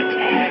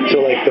disconnect.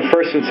 So like the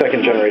first and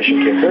second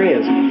generation Cape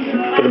Verdeans,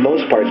 for the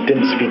most part,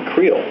 didn't speak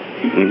Creole.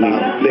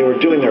 They were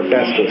doing their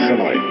best to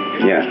assimilate.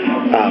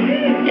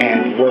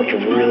 And worked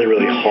really,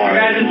 really hard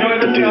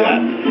to do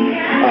that.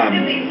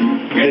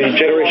 The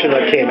generation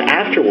that came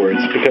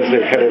afterwards, because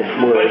they kind of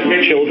were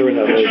children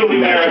of the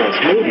nationalist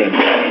movement,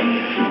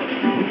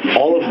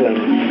 all of them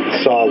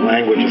saw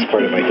language as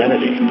part of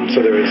identity.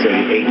 So there was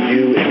a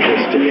new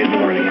interest in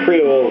learning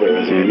Creole. There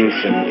was an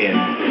interest in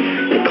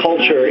the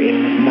culture,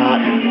 in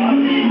not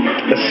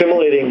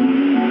assimilating,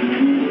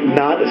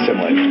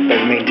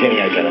 but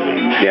maintaining identity.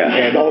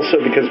 And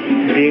also because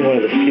being one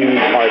of the few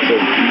parts of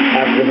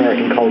African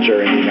American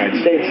culture in the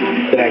United States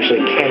that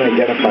actually can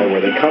identify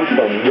where they come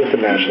from with a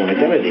national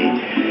identity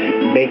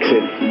makes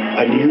it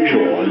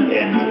unusual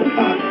and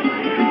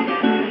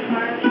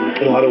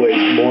in a lot of ways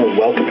more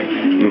welcoming.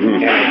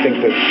 And I think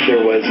that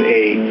there was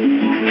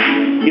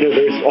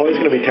there's always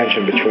going to be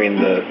tension between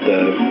the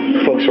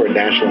folks who are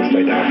nationalist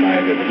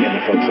identified and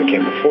the folks that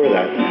came before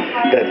that.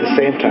 But at the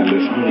same time,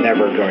 there's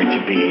never going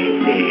to be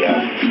a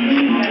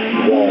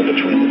wall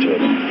between the two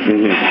of them.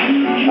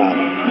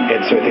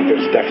 And so I think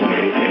there's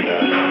definitely an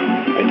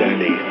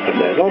identity of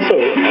that. And also,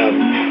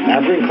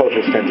 African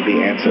cultures tend to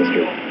be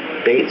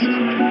ancestor-based.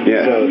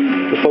 So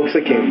the folks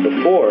that came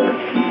before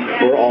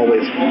were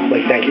always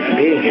like, thank you for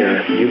being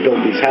here. You built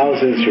these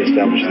houses, you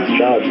established these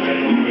jobs,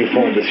 you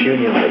formed this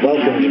union that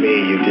welcomed me,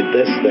 you did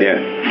this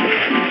thing.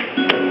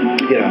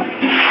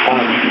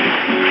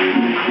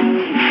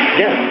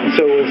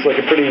 So it was like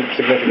a pretty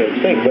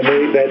significant thing. When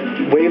that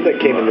wave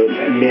that came in the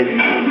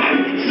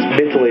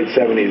mid to late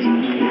 70s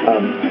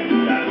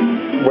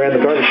ran the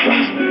garbage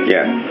trucks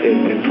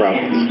in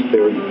Providence. They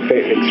were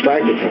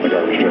extracted from the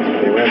garbage trucks,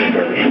 but they ran the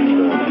garbage trucks.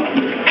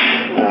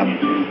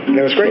 And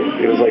it was great.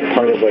 It was like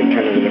part of like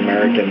kind of a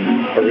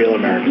real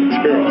American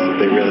experience that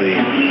they really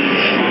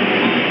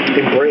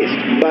embraced.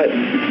 But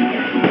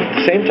at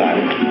the same time,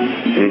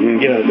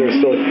 there was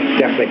still a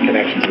definite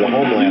connection to the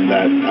homeland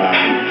that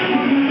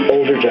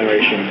older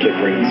generation Cape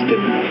Verdeans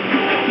didn't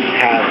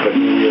have but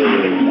really,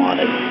 really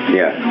wanted.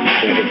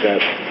 And I think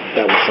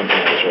that was something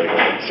that was really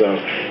good. So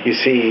you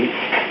see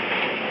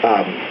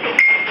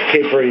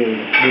Cape Verdean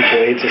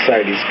mutual aid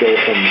societies go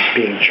from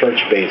being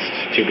church-based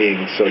to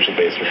being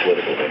social-based or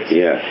political-based.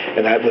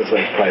 And that was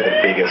like probably the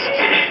biggest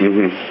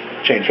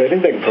change. But I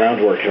think that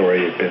groundwork had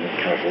already been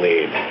kind of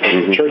laid.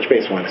 The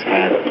church-based ones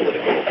had a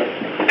political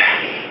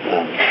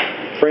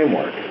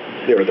framework.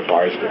 They were the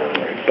bars of it,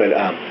 right? But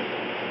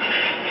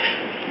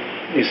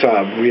you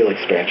saw a real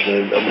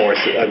expansion,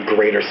 a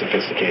greater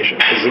sophistication.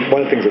 Because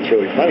one of the things that's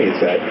really funny is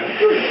that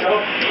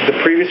the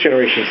previous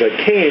generations that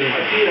came,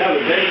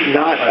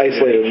 not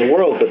isolated in the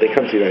world, but they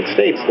come to the United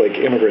States like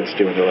immigrants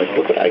do, and they're like,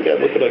 look what I got,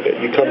 look what I got.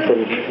 You come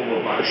from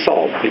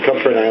salt. You come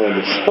from an island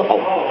of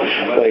salt.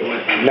 Like,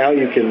 now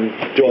you can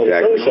do all this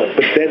other stuff.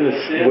 But then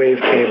this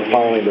wave came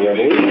following the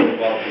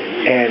revolution,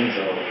 and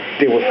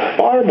they were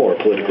far more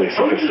politically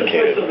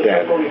sophisticated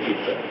than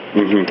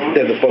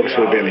the folks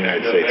who had been in the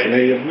United States. And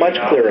they had much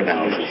clearer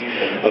analysis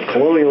of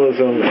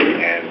colonialism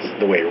and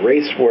the way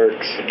race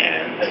works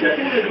and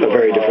a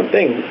very different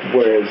thing,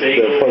 whereas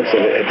the folks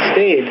that had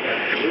stayed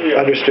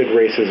understood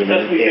racism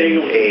in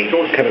a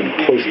kind of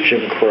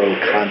post-Jim Crow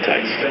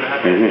context,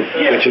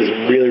 which is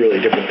a really, really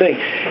different thing.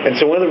 And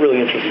so one of the really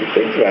interesting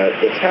things about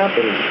it that's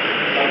happened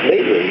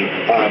lately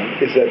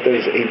is that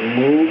there's a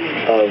move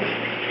of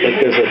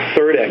there's a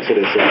third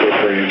exodus of Cape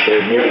Verdeans.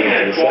 They're moving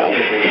into the South.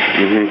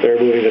 They're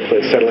moving to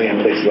settling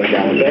in places like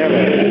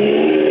Alabama,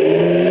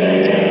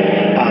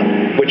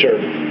 which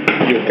are,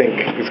 you would think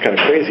is kind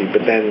of crazy,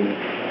 but then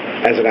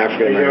as an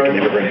African-American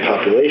immigrant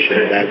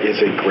population, that is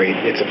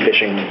it's a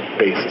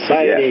fishing-based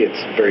society.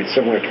 It's very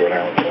similar to Rhode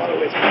Island in a lot of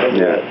ways.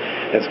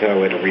 That's kind of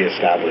a way to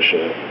reestablish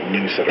a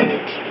new set of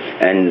roots.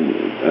 And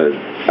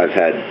I've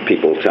had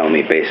people tell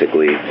me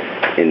basically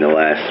in the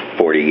last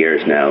 40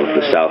 years now,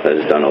 the South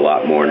has done a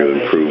lot more to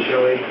improve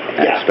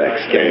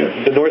aspects.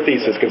 The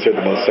Northeast is considered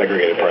the most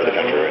segregated part of the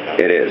country right now.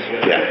 It is.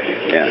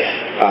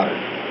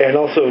 And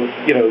also,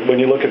 when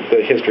you look at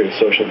the history of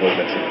social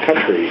movements in the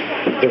country,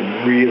 the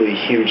really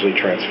hugely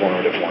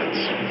transformative ones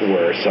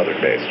were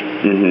Southern-based.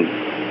 Mm-hmm.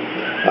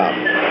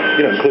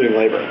 Including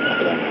labor.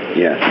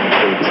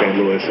 Including St.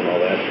 Louis and all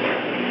that.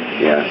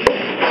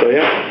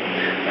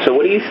 So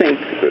what do you think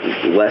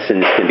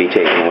lessons can be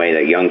taken away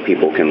that young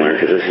people can learn?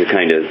 Because this is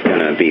kind of going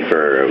to be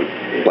for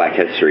a Black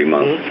History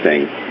Month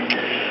thing.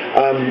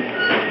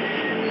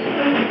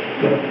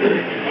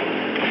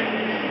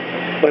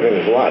 But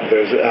there's a lot.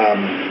 There's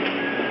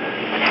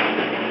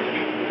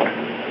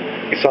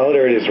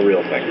solidarity is a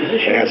real thing.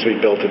 It has to be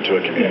built into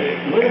a community.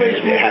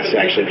 It has to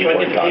actually be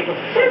worked on.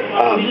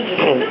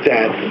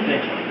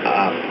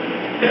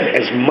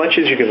 As much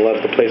as you can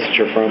love the place that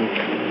you're from,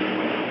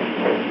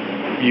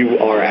 you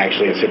are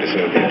actually a citizen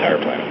of the entire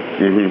planet.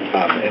 Mm-hmm.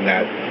 And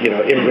that,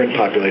 immigrant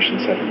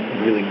populations have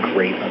really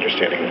great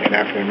understanding, and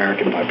African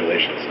American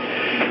populations,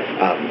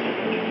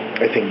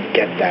 I think,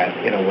 get that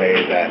in a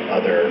way that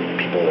other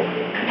people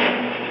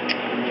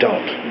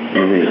don't.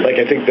 Mm-hmm. Like,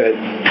 I think that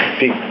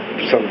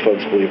some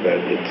folks believe that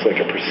it's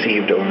like a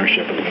perceived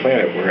ownership of the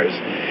planet, whereas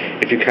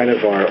if you kind of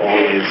are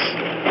always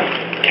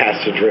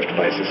cast adrift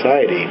by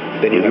society,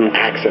 then you have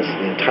access to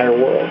the entire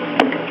world.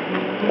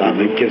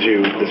 It gives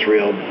you this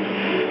real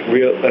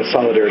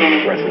solidarity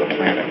with the rest of the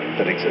planet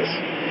that exists.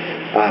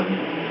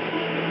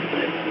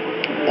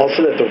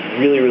 Also, that the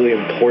really, really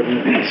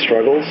important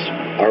struggles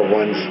are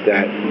ones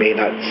that may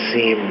not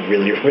seem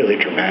really, really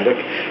dramatic,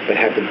 but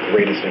have the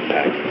greatest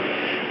impact.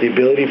 The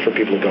ability for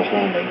people to go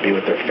home and be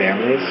with their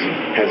families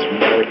has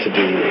more to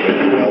do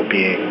with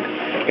well-being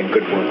and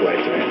good work life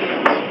than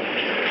anything else.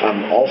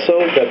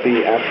 Also, that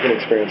the African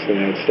experience in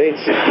the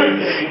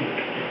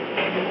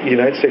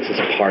United States is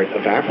part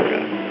of Africa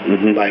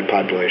by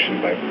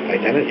population, by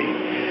identity.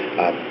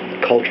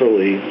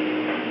 Culturally,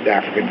 the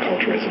African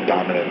culture is a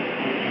dominant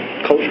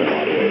culture in a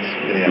lot of ways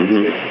in the United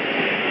States.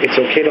 It's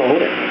okay to own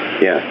it.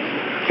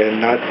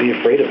 And not be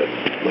afraid of it.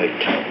 Like,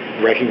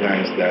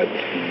 recognize that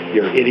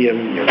your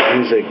idiom, your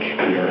music,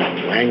 your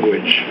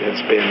language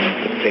has been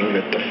the thing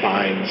that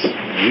defines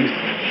youth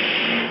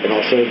and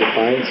also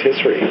defines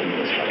history in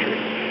this country.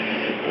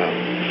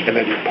 And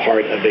that you're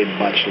part of a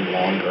much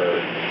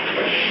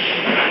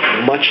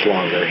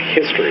longer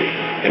history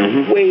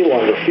and way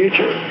longer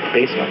future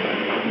based on that,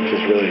 which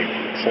is really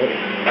exciting.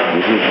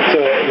 So,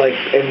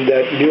 and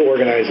that new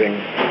organizing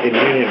in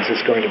unions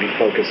is going to be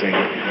focusing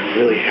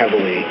really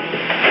heavily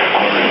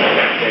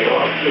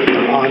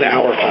on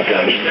our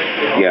population.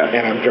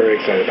 And I'm very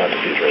excited about the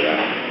future of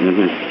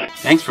that.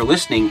 Thanks for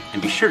listening,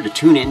 and be sure to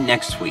tune in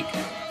next week.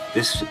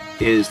 This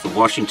is the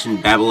Washington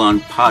Babylon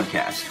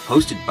Podcast,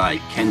 hosted by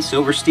Ken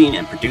Silverstein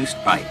and produced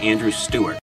by Andrew Stewart.